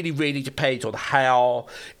really, really depends on how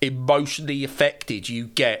emotionally affected you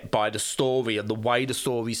get by the story and the way the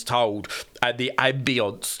story's told and the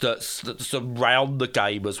ambience that's around the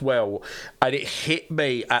game as well. And it hit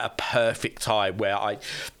me at a perfect time where I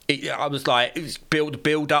was like, it was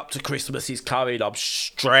build up to Christmas is coming. I'm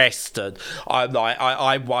stressed, and I'm like,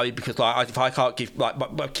 I'm worried because like if I can't give, like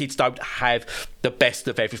my kids don't have the best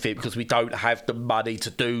of everything because we don't have the money to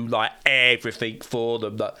do like everything for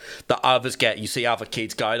them that others get. You see other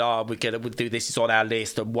kids going, oh, we'll do this, is on our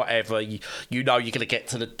list and whatever. You know you're gonna get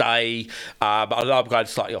to the day. I know I'm going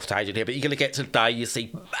slightly off tangent here, but you're gonna get to the day. You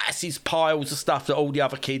see massive piles of stuff that all the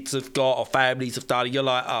other kids have got or families have done, and you're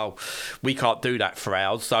like, oh, we can't do that for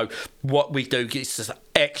ours. So what we do is just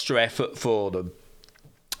extra effort for them.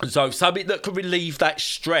 So something that can relieve that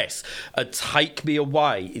stress and take me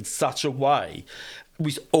away in such a way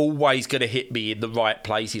was always going to hit me in the right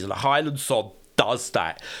places. And Highland Sod does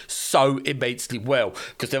that so immensely well,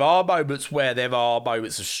 because there are moments where there are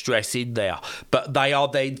moments of stress in there, but they are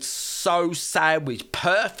then so sandwiched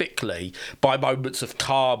perfectly by moments of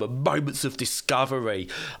calm and moments of discovery,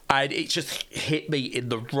 and it just hit me in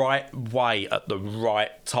the right way at the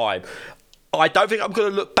right time. I don't think I'm going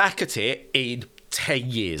to look back at it in 10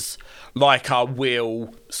 years like I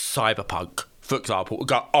will Cyberpunk, for example, and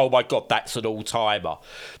go, oh my god, that's an all-timer.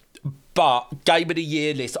 But Game of the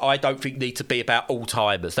Year lists, I don't think need to be about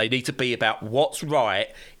all-timers. They need to be about what's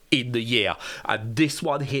right in the year. And this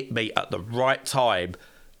one hit me at the right time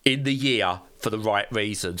in the year for the right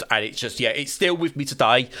reasons. And it's just, yeah, it's still with me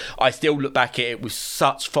today. I still look back at it with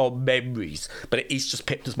such fond memories. But it is just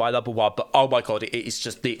picked as my number one. But oh my God, it is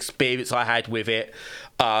just the experience I had with it.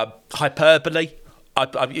 Hyperbole. I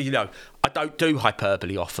don't do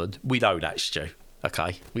hyperbole often. We know that, Stu.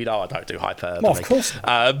 Okay, we know I don't do hyperbole. Well, of course.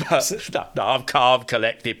 But no, I'm calm,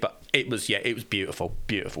 collected. But it was beautiful,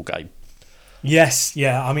 beautiful game. Yes,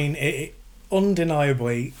 yeah. I mean, it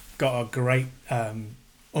undeniably got a great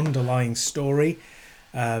underlying story.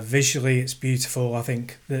 Visually, it's beautiful. I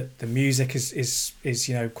think that the music is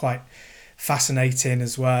quite fascinating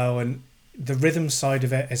as well, and the rhythm side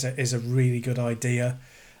of it is a really good idea.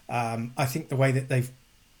 I think the way that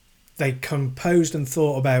they composed and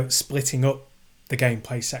thought about splitting up the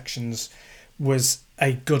gameplay sections was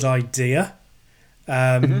a good idea.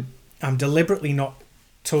 I'm deliberately not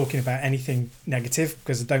talking about anything negative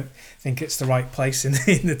because I don't think it's the right place in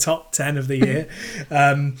the top 10 of the year.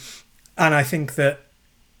 And I think that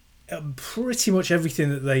pretty much everything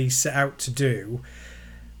that they set out to do,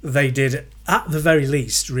 they did at the very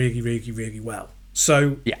least really, really, really well.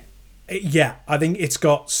 So yeah, I think it's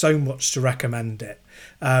got so much to recommend it.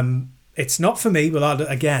 It's not for me, but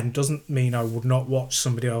that, again, doesn't mean I would not watch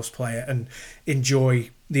somebody else play it and enjoy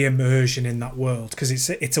the immersion in that world, because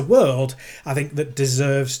it's a world I think that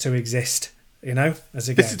deserves to exist, as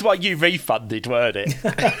a game. This is why you refunded, weren't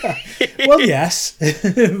it? Well, yes.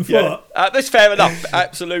 But that's fair enough.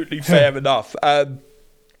 Absolutely fair enough. But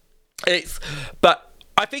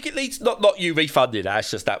I think it leads, not you refunded,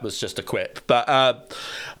 Ash, just that was just a quip, but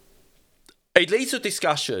it leads to a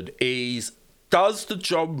discussion is, does the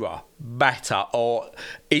genre matter, or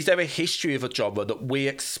is there a history of a genre that we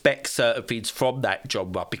expect certain things from that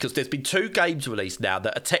genre? Because there's been 2 games released now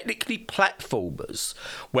that are technically platformers,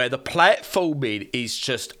 where the platforming is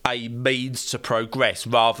just a means to progress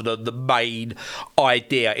rather than the main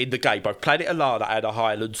idea in the game, both Planet Alana and A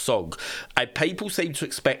Highland Song. And people seem to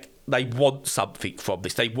expect, they want something from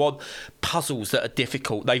this. They want puzzles that are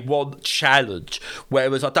difficult. They want challenge.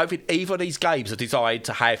 Whereas I don't think either of these games are designed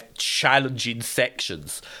to have challenging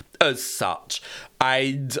sections as such.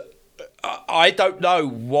 And I don't know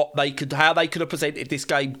how they could have presented this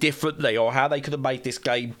game differently, or how they could have made this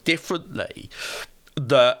game differently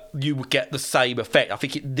that you would get the same effect. I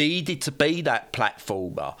think it needed to be that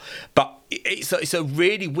platformer, but it's a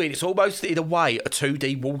really weird. It's almost in a way a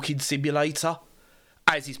 2D walking simulator,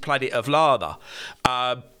 as is Planet of Lana.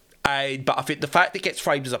 And But I think the fact it gets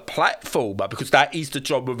framed as a platformer, because that is the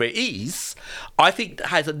genre it is, I think that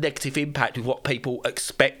has a negative impact with what people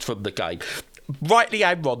expect from the game, rightly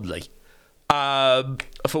and wrongly.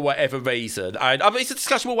 For whatever reason. And I mean, it's a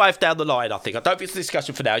discussion we'll have down the line, I think. I don't think it's a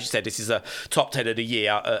discussion for now. As you said, this is a top 10 of the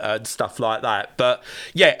year and stuff like that. But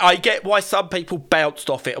yeah, I get why some people bounced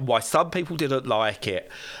off it and why some people didn't like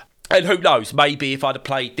it. And who knows, maybe if I'd have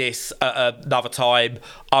played this at another time,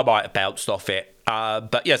 I might have bounced off it.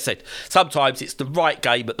 But yeah, as I said, sometimes it's the right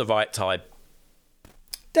game at the right time.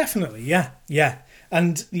 Definitely, yeah.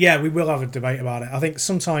 And yeah, we will have a debate about it. I think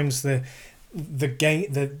sometimes the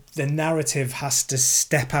narrative has to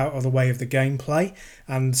step out of the way of the gameplay,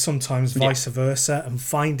 and sometimes vice versa, and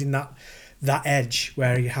finding that edge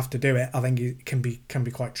where you have to do it, I think it can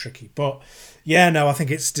be quite tricky. But yeah, no, I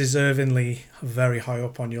think it's deservingly very high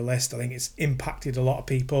up on your list. I think it's impacted a lot of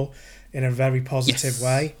people in a very positive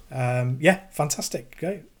way. Yeah, fantastic.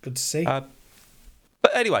 Great. Good to see. But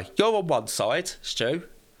anyway, you're on one side, Stu.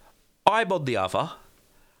 I'm on the other.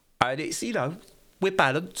 And it's, we're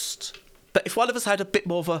balanced. But if one of us had a bit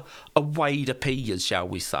more of a weighed opinion, shall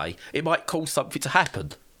we say, it might cause something to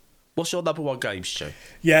happen. What's your number one game, Stu?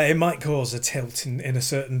 Yeah, it might cause a tilt in a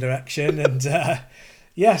certain direction. And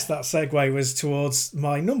yes, that segue was towards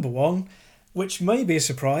my number one, which may be a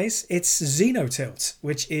surprise. It's Xenotilt,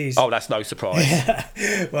 which is... Oh, that's no surprise.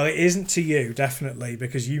 Well, it isn't to you, definitely,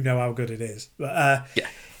 because you know how good it is. But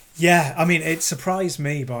yeah, I mean, it surprised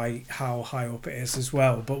me by how high up it is as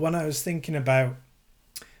well. But when I was thinking about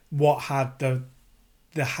what had the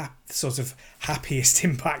sort of happiest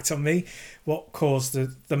impact on me, what caused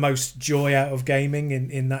the most joy out of gaming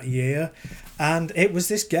in that year, and it was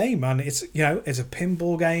this game. And it's it's a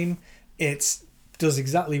pinball game. It does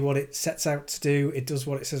exactly what it sets out to do. It does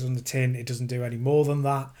what it says on the tin. It doesn't do any more than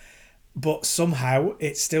that, but somehow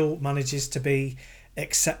it still manages to be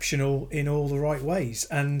exceptional in all the right ways.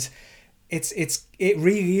 And it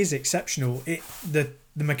really is exceptional. The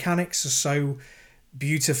mechanics are so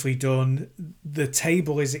beautifully done. The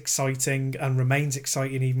table is exciting and remains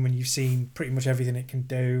exciting even when you've seen pretty much everything it can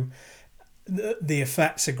do. The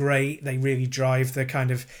effects are great. They really drive the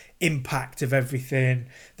kind of impact of everything.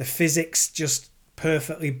 The physics just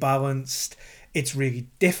perfectly balanced. It's really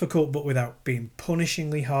difficult but without being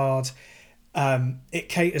punishingly hard. It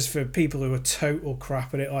caters for people who are total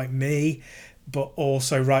crap at it like me, but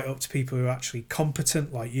also right up to people who are actually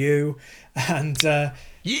competent like you. And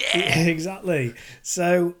exactly.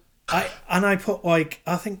 So I put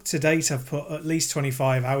I think to date I've put at least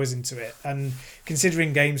 25 hours into it, and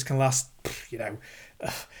considering games can last,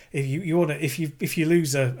 if you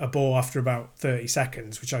lose a ball after about 30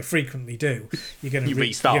 seconds, which I frequently do, you're going to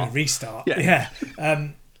restart. Yeah.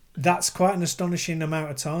 That's quite an astonishing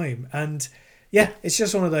amount of time. And yeah, it's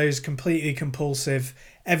just one of those completely compulsive.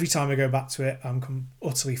 Every time I go back to it, I'm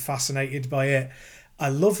utterly fascinated by it. I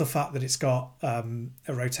love the fact that it's got a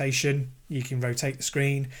rotation. You can rotate the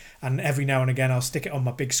screen, and every now and again I'll stick it on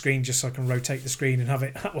my big screen just so I can rotate the screen and have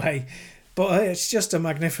it that way. But it's just a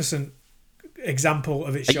magnificent example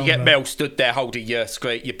of its genre. You get Mel stood there holding your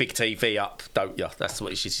big TV up, don't you? That's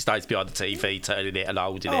what she stays behind the TV, turning it and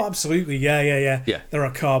holding it. Oh, absolutely, yeah. There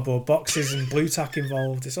are cardboard boxes and blue tack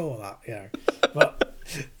involved. It's all of that, But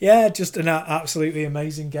yeah, just an absolutely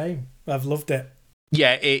amazing game. I've loved it.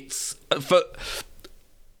 Yeah, it's for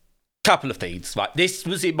couple of things. Like, this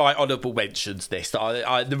was in my honourable mentions list.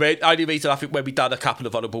 The only reason I think when we done a couple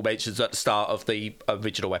of honourable mentions at the start of the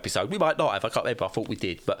original episode, we might not have. I can't remember. I thought we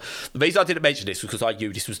did, but the reason I didn't mention this was because I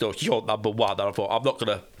knew this was not your number one, and I thought I'm not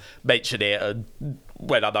going to mention it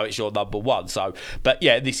when I know it's your number one. So, but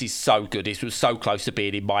yeah, this is so good. This was so close to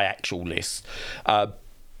being in my actual list.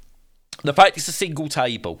 The fact it's a single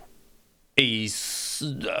table is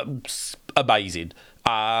amazing.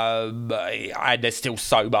 And there's still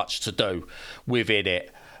so much to do within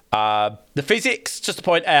it. The physics, just to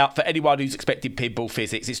point out, for anyone who's expecting pinball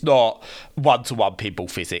physics, it's not one-to-one pinball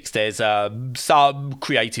physics. There's some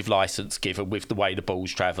creative license given with the way the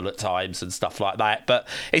balls travel at times and stuff like that. But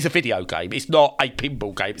it's a video game. It's not a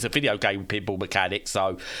pinball game. It's a video game with pinball mechanics,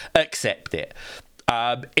 so accept it.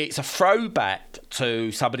 It's a throwback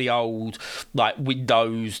to some of the old, like,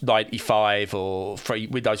 Windows 95 or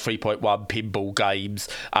Windows 3.1 pinball games,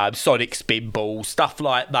 Sonic Spinball, stuff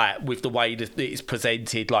like that, with the way that it's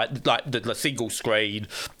presented, like the single screen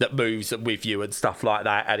that moves with you and stuff like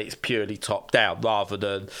that, and it's purely top down rather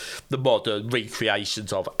than the modern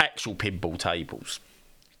recreations of actual pinball tables.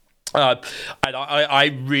 And I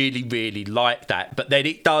really, really like that. But then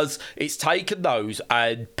it's taken those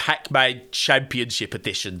and Pac-Man Championship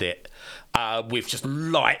editioned it. with just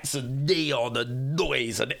lights and neon and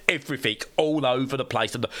noise and everything all over the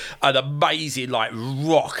place, and an amazing like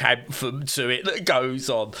rock anthem to it that goes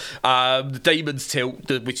on. The Demon's Tilt,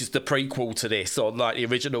 which is the prequel to this, or like the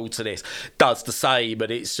original to this, does the same,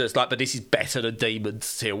 and it's just like, but this is better than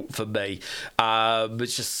Demon's Tilt for me.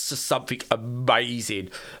 It's just something amazing.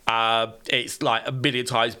 It's like a million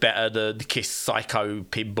times better than the Kiss Psycho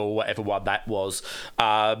Pinball, whatever one that was.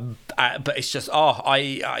 But it's just,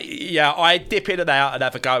 I dip in and out and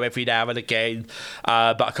have a go every now and again,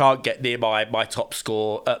 but I can't get near my top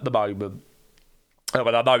score at the moment. I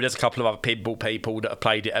know there's a couple of other pinball people that have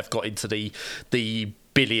played it, have got into the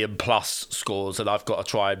billion plus scores, and I've got to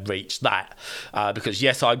try and reach that, because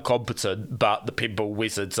yes, I'm competent, but the pinball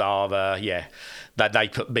wizards are that they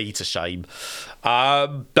put me to shame.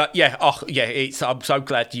 But I'm so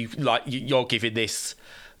glad you're giving this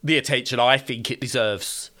the attention I think it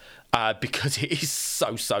deserves, because it is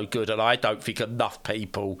so good, and I don't think enough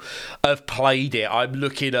people have played it. I'm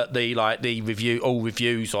looking at the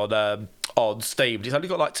reviews on Steam. It's only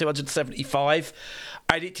got like 275,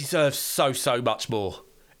 and it deserves so much more.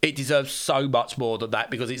 It deserves so much more than that,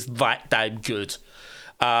 because it's that damn good.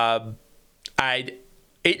 And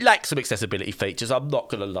it lacks some accessibility features, I'm not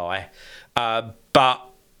going to lie. But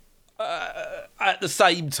at the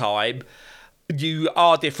same time, you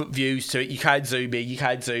are different views to it. You can zoom in, you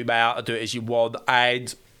can zoom out and do it as you want,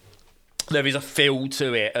 and there is a feel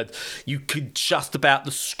to it, and you can just about,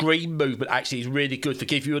 the screen movement actually is really good to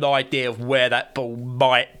give you an idea of where that ball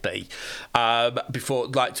might be, before,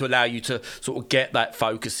 like, to allow you to sort of get that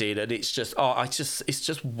focus in. And it's just it's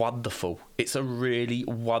just wonderful. It's a really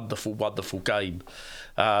wonderful game,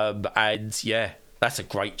 and yeah, that's a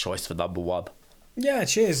great choice for number one. Yeah,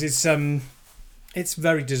 cheers. It's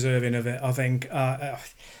very deserving of it, I think.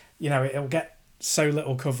 It'll get so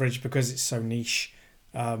little coverage because it's so niche,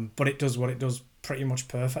 but it does what it does pretty much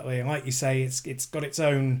perfectly. And like you say, it's got its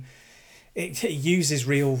own. It uses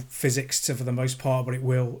real physics for the most part, but it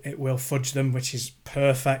will fudge them, which is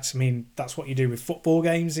perfect. I mean, that's what you do with football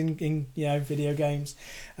games in video games,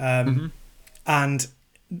 and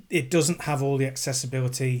it doesn't have all the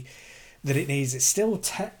accessibility that it needs. It's still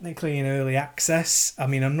technically in early access. I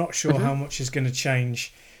mean, I'm not sure how much is going to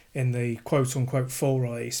change in the quote-unquote full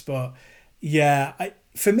release, but yeah,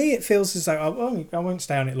 for me it feels as though, I won't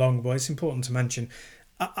stay on it long, but it's important to mention,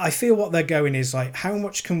 I feel what they're going is like, how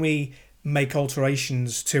much can we make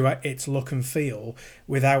alterations to its look and feel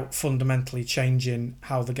without fundamentally changing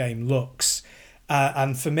how the game looks?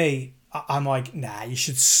 And for me, I'm like, nah, you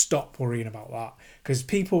should stop worrying about that, because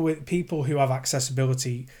people who have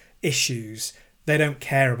accessibility issues, they don't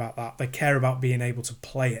care about that. They care about being able to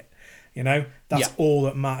play it. That's all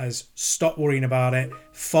that matters. Stop worrying about it.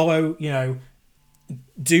 Follow,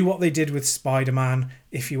 do what they did with Spider-Man.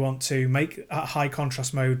 If you want to make a high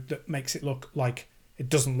contrast mode that makes it look like it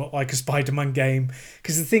doesn't look like a Spider-Man game,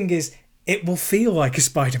 because the thing is, it will feel like a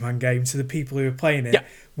Spider-Man game to the people who are playing it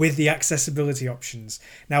with the accessibility options.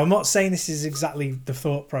 Now, I'm not saying this is exactly the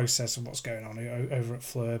thought process of what's going on over at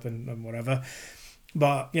Flurb and whatever.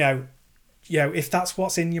 But, if that's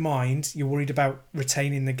what's in your mind, you're worried about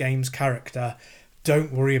retaining the game's character,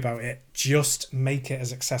 don't worry about it. Just make it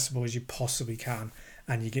as accessible as you possibly can.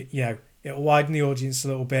 And you get, it'll widen the audience a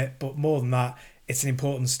little bit, but more than that, it's an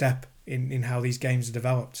important step in how these games are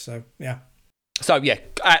developed. So, yeah. So, yeah,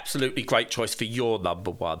 absolutely great choice for your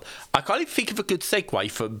number one. I can't even think of a good segue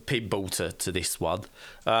from pinball to this one.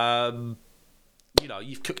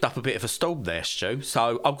 You've cooked up a bit of a storm there, Stu,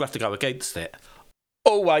 so I'm going to have to go against it.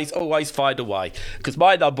 Always find a way, because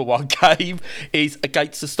my number one game is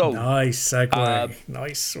Against the Storm. Nice segue.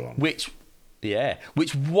 Nice one. Which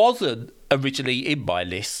wasn't originally in my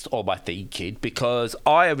list or my thinking, because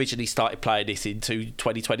I originally started playing this into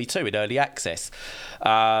 2022 in early access,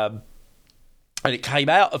 and it came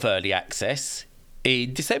out of early access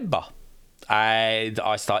in December, and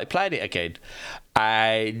I started playing it again,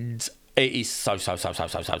 and it is so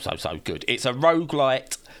good. It's a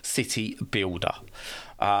roguelite city builder,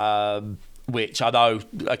 which I know,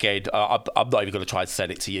 again, I'm not even going to try and sell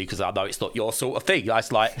it to you, because I know it's not your sort of thing.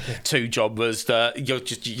 That's like two genres that you're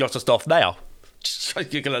just off now.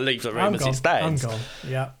 You're going to leave the room as it stands. I'm gone.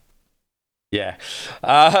 Yeah.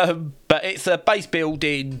 But it's a base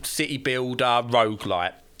building, city builder,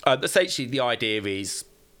 roguelite. Essentially, the idea is,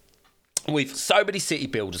 with so many city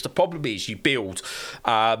builders, the problem is you build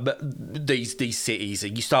these cities,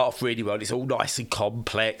 and you start off really well, and it's all nice and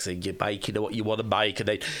complex, and you're making what you want to make, and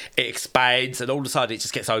then it expands, and all of a sudden it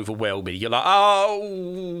just gets overwhelming. You're like,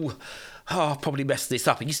 I've probably messed this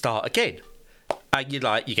up, and you start again. And you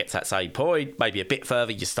get to that same point, maybe a bit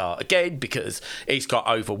further, you start again because it's got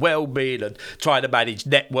overwhelming and trying to manage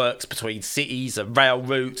networks between cities and rail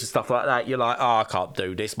routes and stuff like that. You're like, oh, I can't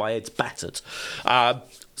do this. My head's battered.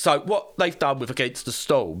 So what they've done with Against the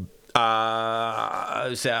Storm,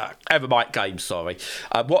 Evermite Games, sorry.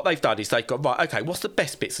 What they've done is they've gone, right, okay, what's the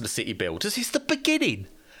best bits of the city builders? It's the beginning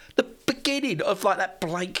of like that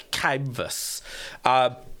blank canvas.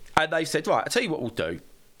 And they've said, right, I'll tell you what we'll do.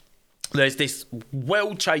 There's this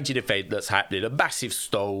world-changing event that's happening, a massive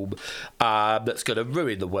storm that's going to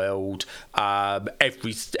ruin the world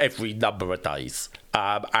every number of days.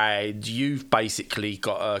 And you've basically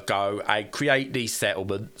got to go and create these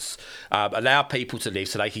settlements, allow people to live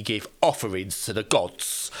so they can give offerings to the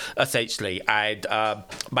gods, essentially, and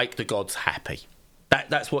make the gods happy.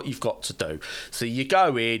 That's what you've got to do. So you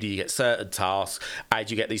go in, you get certain tasks, and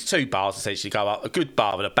you get these two bars essentially go up, a good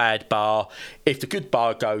bar and a bad bar. If the good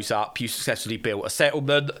bar goes up, you successfully built a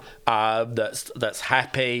settlement that's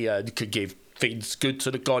happy and can give things good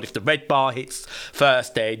to the god. If the red bar hits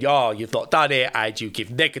first, then you've not done it, and you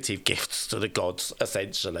give negative gifts to the gods,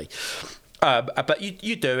 essentially. But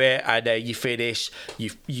you do it, and then you finish.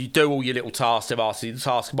 You do all your little tasks. The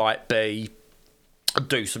task might be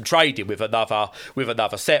do some trading with another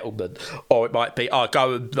settlement, or it might be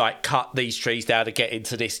go and cut these trees down to get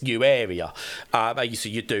into this new area, and so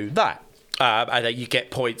you do that. And then you get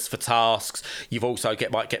points for tasks. You've also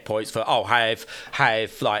might get points for have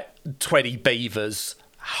 20 beavers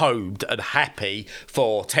homed and happy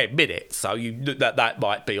for 10 minutes. So that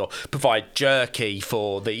might be, or provide jerky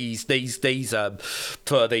for these lizards as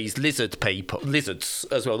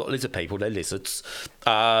well. Not lizard people, they're lizards.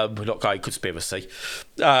 We're not going conspiracy.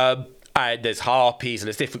 And there's harpies and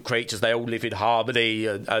there's different creatures. They all live in harmony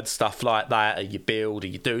and stuff like that. And you build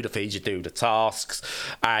and you do the things, you do the tasks,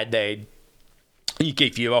 and then you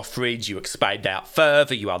give your offerings, you expand out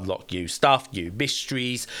further, you unlock new stuff, new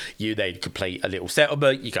mysteries, you then complete a little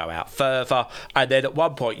settlement, you go out further, and then at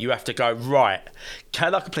one point you have to go, right,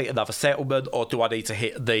 can I complete another settlement, or do I need to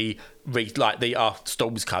hit the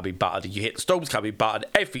storm's coming button? And you hit the storm's coming button,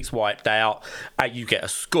 everything's wiped out, and you get a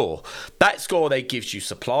score. That score then gives you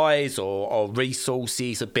supplies or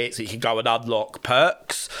resources a bit, so you can go and unlock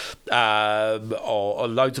perks, or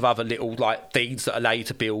loads of other little things that allow you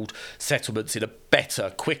to build settlements in a better,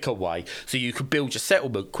 quicker way. So you can build your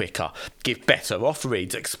settlement quicker, give better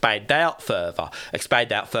offerings, expand out further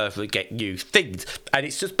and get new things. And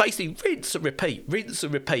it's just basically rinse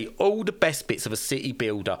and repeat all the best bits of a city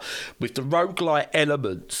builder with the roguelite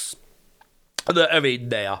elements that are in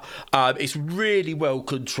there. It's really well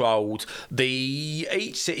controlled.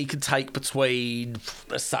 Each city can take between,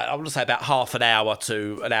 I want to say about half an hour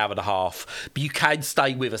to an hour and a half, but you can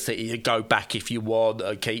stay with a city and go back if you want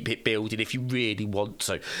and keep it building if you really want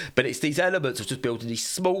to. But it's these elements of just building these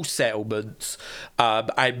small settlements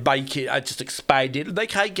and making and just expanding. And they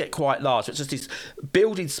can get quite large. It's just this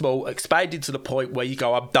building small, expanding to the point where you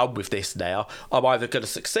go, I'm done with this now. I'm either going to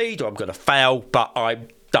succeed or I'm going to fail, but I'm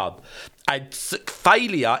done. And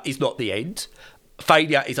failure is not the end.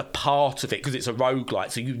 Failure is a part of it because it's a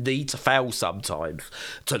roguelite, so you need to fail sometimes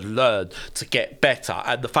to learn, to get better.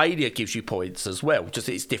 And the failure gives you points as well. Just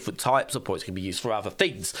it's different types of points can be used for other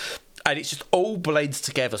things. And it's just all blends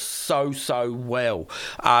together so well.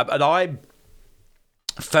 And I'm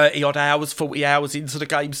 40 hours into the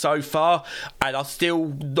game so far, and I've still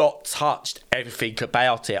not touched everything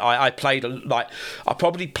about it. I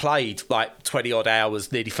probably played 20 odd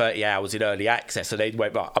hours, nearly 30 hours in early access, and then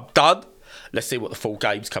went, right, I'm done. Let's see what the full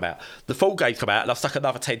games come out. The full games come out, and I've stuck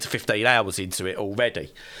another 10 to 15 hours into it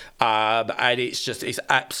already. And it's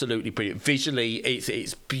absolutely brilliant. Visually,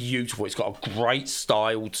 it's beautiful. It's got a great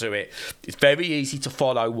style to it. It's very easy to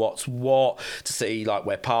follow what's what, to see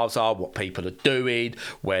where paths are, what people are doing,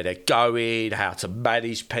 where they're going, how to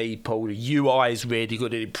manage people. The UI is really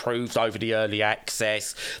good and improved over the early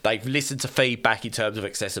access. They've listened to feedback in terms of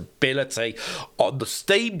accessibility. On the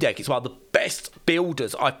Steam Deck, it's one of the best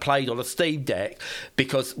builders I've played on a Steam Deck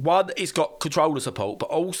because, one, it's got controller support, but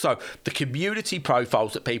also the community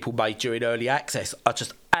profiles that people made during early access are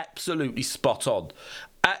just absolutely spot on.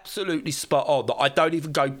 Absolutely spot on. That I don't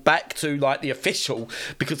even go back to the official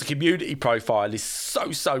because the community profile is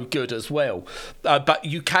so good as well. But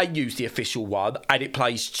you can use the official one and it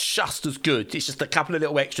plays just as good. It's just a couple of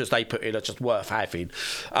little extras they put in are just worth having.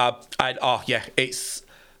 It's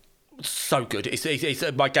so good.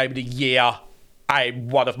 It's my game of the year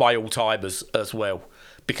and one of my all-timers as well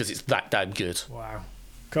because it's that damn good. Wow.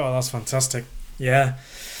 God, that's fantastic. Yeah.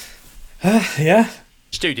 Yeah.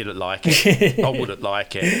 Stu didn't like it. I wouldn't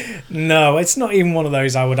like it. No, it's not even one of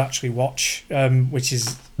those I would actually watch, which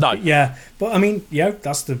is... No. Yeah, but I mean,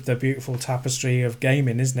 that's the beautiful tapestry of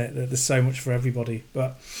gaming, isn't it? That there's so much for everybody.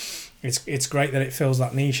 But it's great that it fills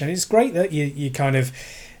that niche. And it's great that you kind of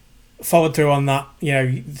followed through on that,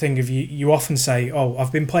 thing of you often say, oh,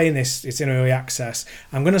 I've been playing this, it's in early access.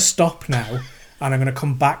 I'm going to stop now and I'm going to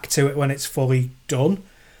come back to it when it's fully done.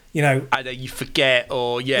 And then you forget,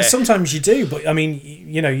 or sometimes you do, but I mean,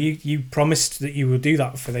 you promised that you would do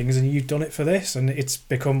that for things, and you've done it for this, and it's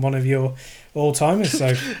become one of your all timers.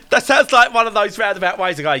 So that sounds like one of those roundabout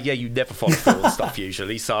ways of going, you never follow through on stuff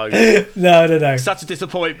usually. So no, such a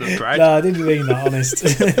disappointment, Brad. No, I didn't mean that, honest.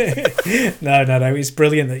 No, it's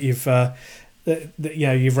brilliant that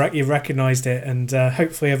you've recognised it, and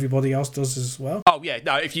hopefully everybody else does as well. Oh yeah,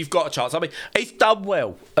 no, if you've got a chance, I mean, it's done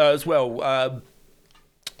well as well.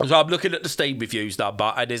 So I'm looking at the Steam reviews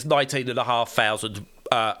number, and there's 19,500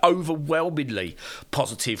 overwhelmingly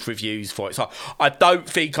positive reviews for it. So I don't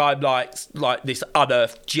think I'm like this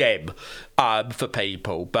unearthed gem for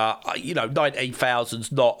people, but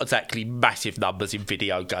 19,000's not exactly massive numbers in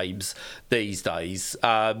video games these days.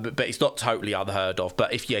 But it's not totally unheard of.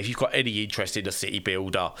 But if you've got any interest in a city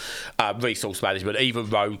builder, resource management, even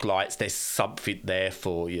roguelites, there's something there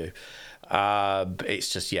for you. It's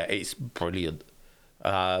just it's brilliant.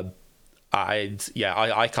 I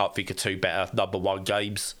can't think of two better number one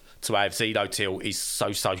games to have. Xenotil is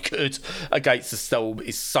so good. Against the Storm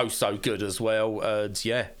is so good as well. And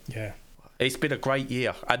it's been a great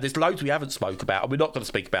year, and there's loads we haven't spoke about, and we're not going to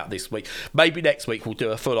speak about this week. Maybe next week we'll do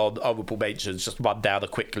a full-on honourable mentions, just run down a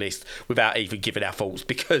quick list without even giving our thoughts,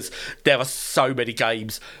 because there are so many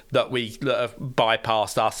games that have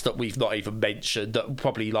bypassed us that we've not even mentioned, that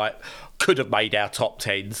probably could have made our top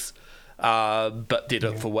tens. But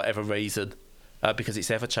didn't for whatever reason, because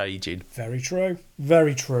it's ever changing. Very true.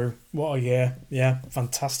 Very true. What a year. Yeah,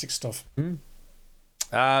 fantastic stuff.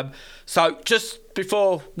 So just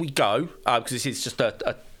before we go, because this is just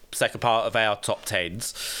a second part of our top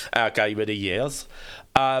tens, our game of the years,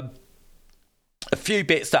 a few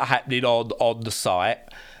bits that are happening on the site.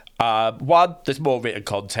 One, there's more written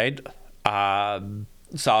content.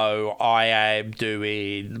 So I am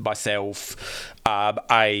doing myself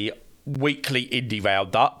a weekly indie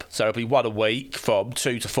roundup, so it'll be one a week from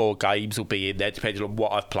 2 to 4 games will be in there depending on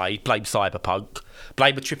what I've played. Blame Cyberpunk,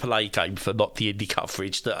 blame a AAA game for not the indie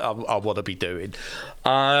coverage that I want to be doing.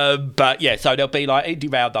 But so there'll be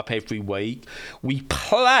indie roundup every week. We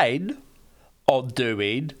plan on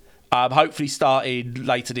doing hopefully starting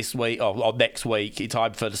later this week or next week in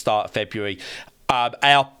time for the start of February,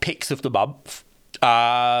 our picks of the month,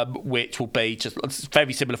 which will be just a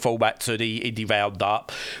very similar format to the indie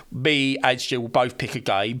roundup. Me and Stu will both pick a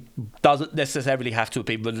game. Doesn't necessarily have to have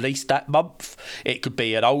been released that month. It could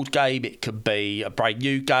be an old game, it could be a brand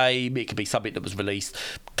new game, it could be something that was released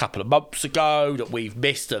a couple of months ago that we've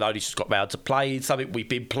missed and only just got round to playing, something we've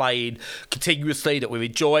been playing continuously that we've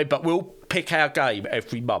enjoyed. But we'll pick our game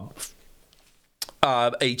every month,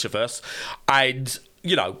 each of us, and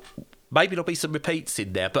maybe there'll be some repeats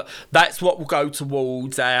in there, but that's what will go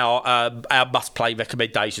towards our must-play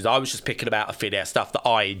recommendations. I was just picking about a thin air stuff that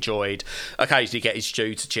I enjoyed, occasionally getting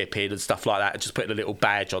Stu to chip in and stuff like that, and just putting a little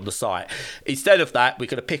badge on the site. Instead of that, we're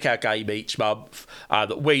going to pick our game each month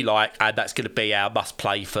that we like, and that's going to be our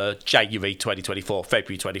must-play for January 2024,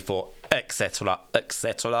 February 24, etc.,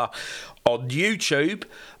 etc. On YouTube,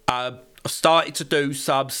 I started to do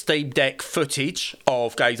some Steam Deck footage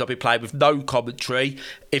of games I've been playing with no commentary.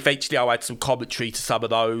 Eventually I'll add some commentary to some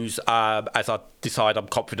of those as I decide I'm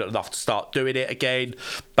confident enough to start doing it again.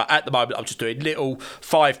 But at the moment I'm just doing little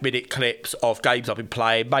 5-minute clips of games I've been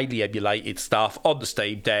playing, mainly emulated stuff, on the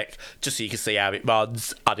Steam Deck, just so you can see how it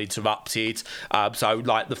runs uninterrupted. So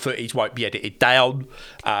the footage won't be edited down,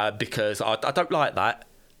 because I don't like that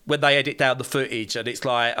when they edit down the footage and it's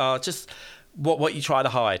just... What are you trying to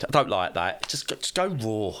hide? I don't like that. Just go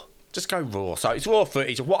raw. Just go raw. So it's raw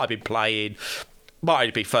footage of what I've been playing. Might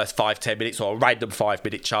only be first 5-10 minutes or a random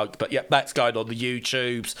 5-minute chunk, but that's going on the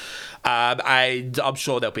YouTubes. And I'm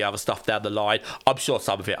sure there'll be other stuff down the line. I'm sure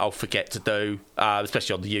some of it I'll forget to do,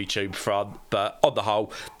 especially on the YouTube front. But on the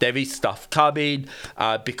whole, there is stuff coming,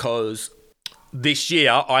 because this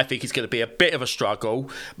year I think it's going to be a bit of a struggle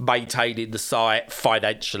maintaining the site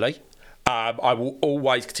financially. I will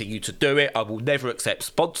always continue to do it. I will never accept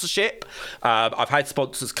sponsorship. I've had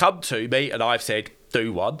sponsors come to me and I've said,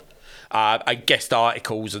 do one. And guest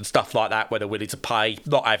articles and stuff like that when they're willing to pay.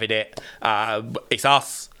 Not having it. It's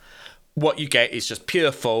us. What you get is just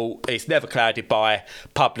pure fault. It's never clouded by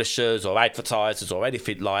publishers or advertisers or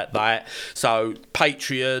anything like that. So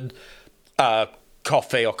Patreon,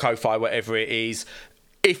 Coffee or Ko-Fi, whatever it is.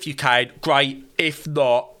 If you can, great. If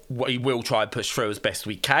not, we will try and push through as best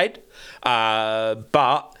we can.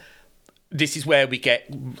 But this is where we get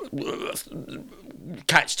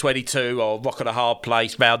catch-22 or rock and a hard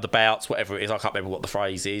place, roundabouts, whatever it is. I can't remember what the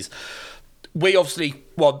phrase is. We obviously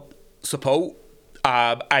want support.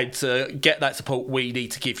 And to get that support, we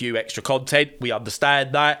need to give you extra content. We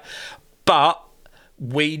understand that. But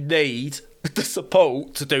we need the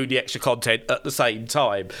support to do the extra content at the same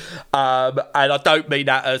time. And I don't mean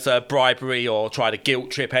that as a bribery or trying to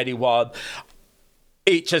guilt trip anyone.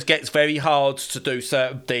 It just gets very hard to do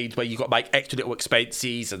certain things where you've got to make extra little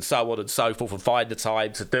expenses and so on and so forth and find the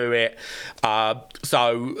time to do it.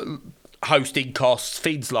 So hosting costs,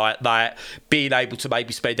 things like that, being able to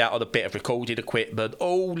maybe spend out on a bit of recording equipment,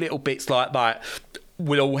 all little bits like that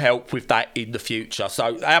will all help with that in the future.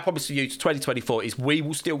 So our promise to you to 2024 is we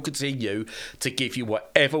will still continue to give you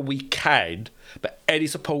whatever we can, but any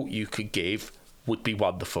support you can give would be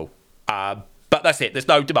wonderful. But that's it. There's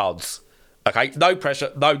no demands. Okay, no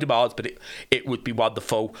pressure, no demands, but it would be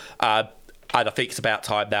wonderful. And I think it's about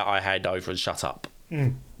time now I hand over and shut up.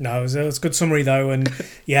 No, it was a good summary though, and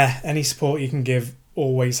yeah, any support you can give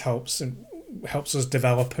always helps and helps us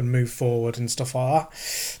develop and move forward and stuff like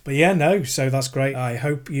that. But yeah, no, so that's great. I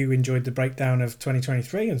hope you enjoyed the breakdown of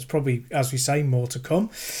 2023, and it's probably, as we say, more to come,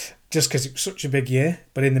 just because it's such a big year.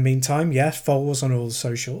 But in the meantime, yeah, follow us on all the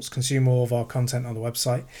socials, consume all of our content on the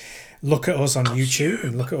website, look at us on YouTube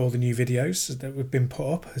and look at all the new videos that we've been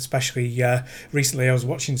put up. Especially recently I was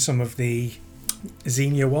watching some of the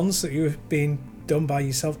Xenia ones that you've been done by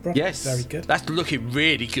yourself, bro. Yes, very good. That's looking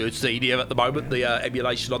really good, Xenia, at the moment. The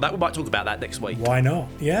emulation on that, we might talk about that next week. Why not?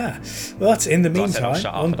 Yeah. Well, that's in the meantime. I said I'll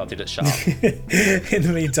shut up, and I didn't shut up. In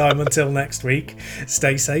the meantime, until next week,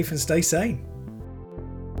 stay safe and stay sane.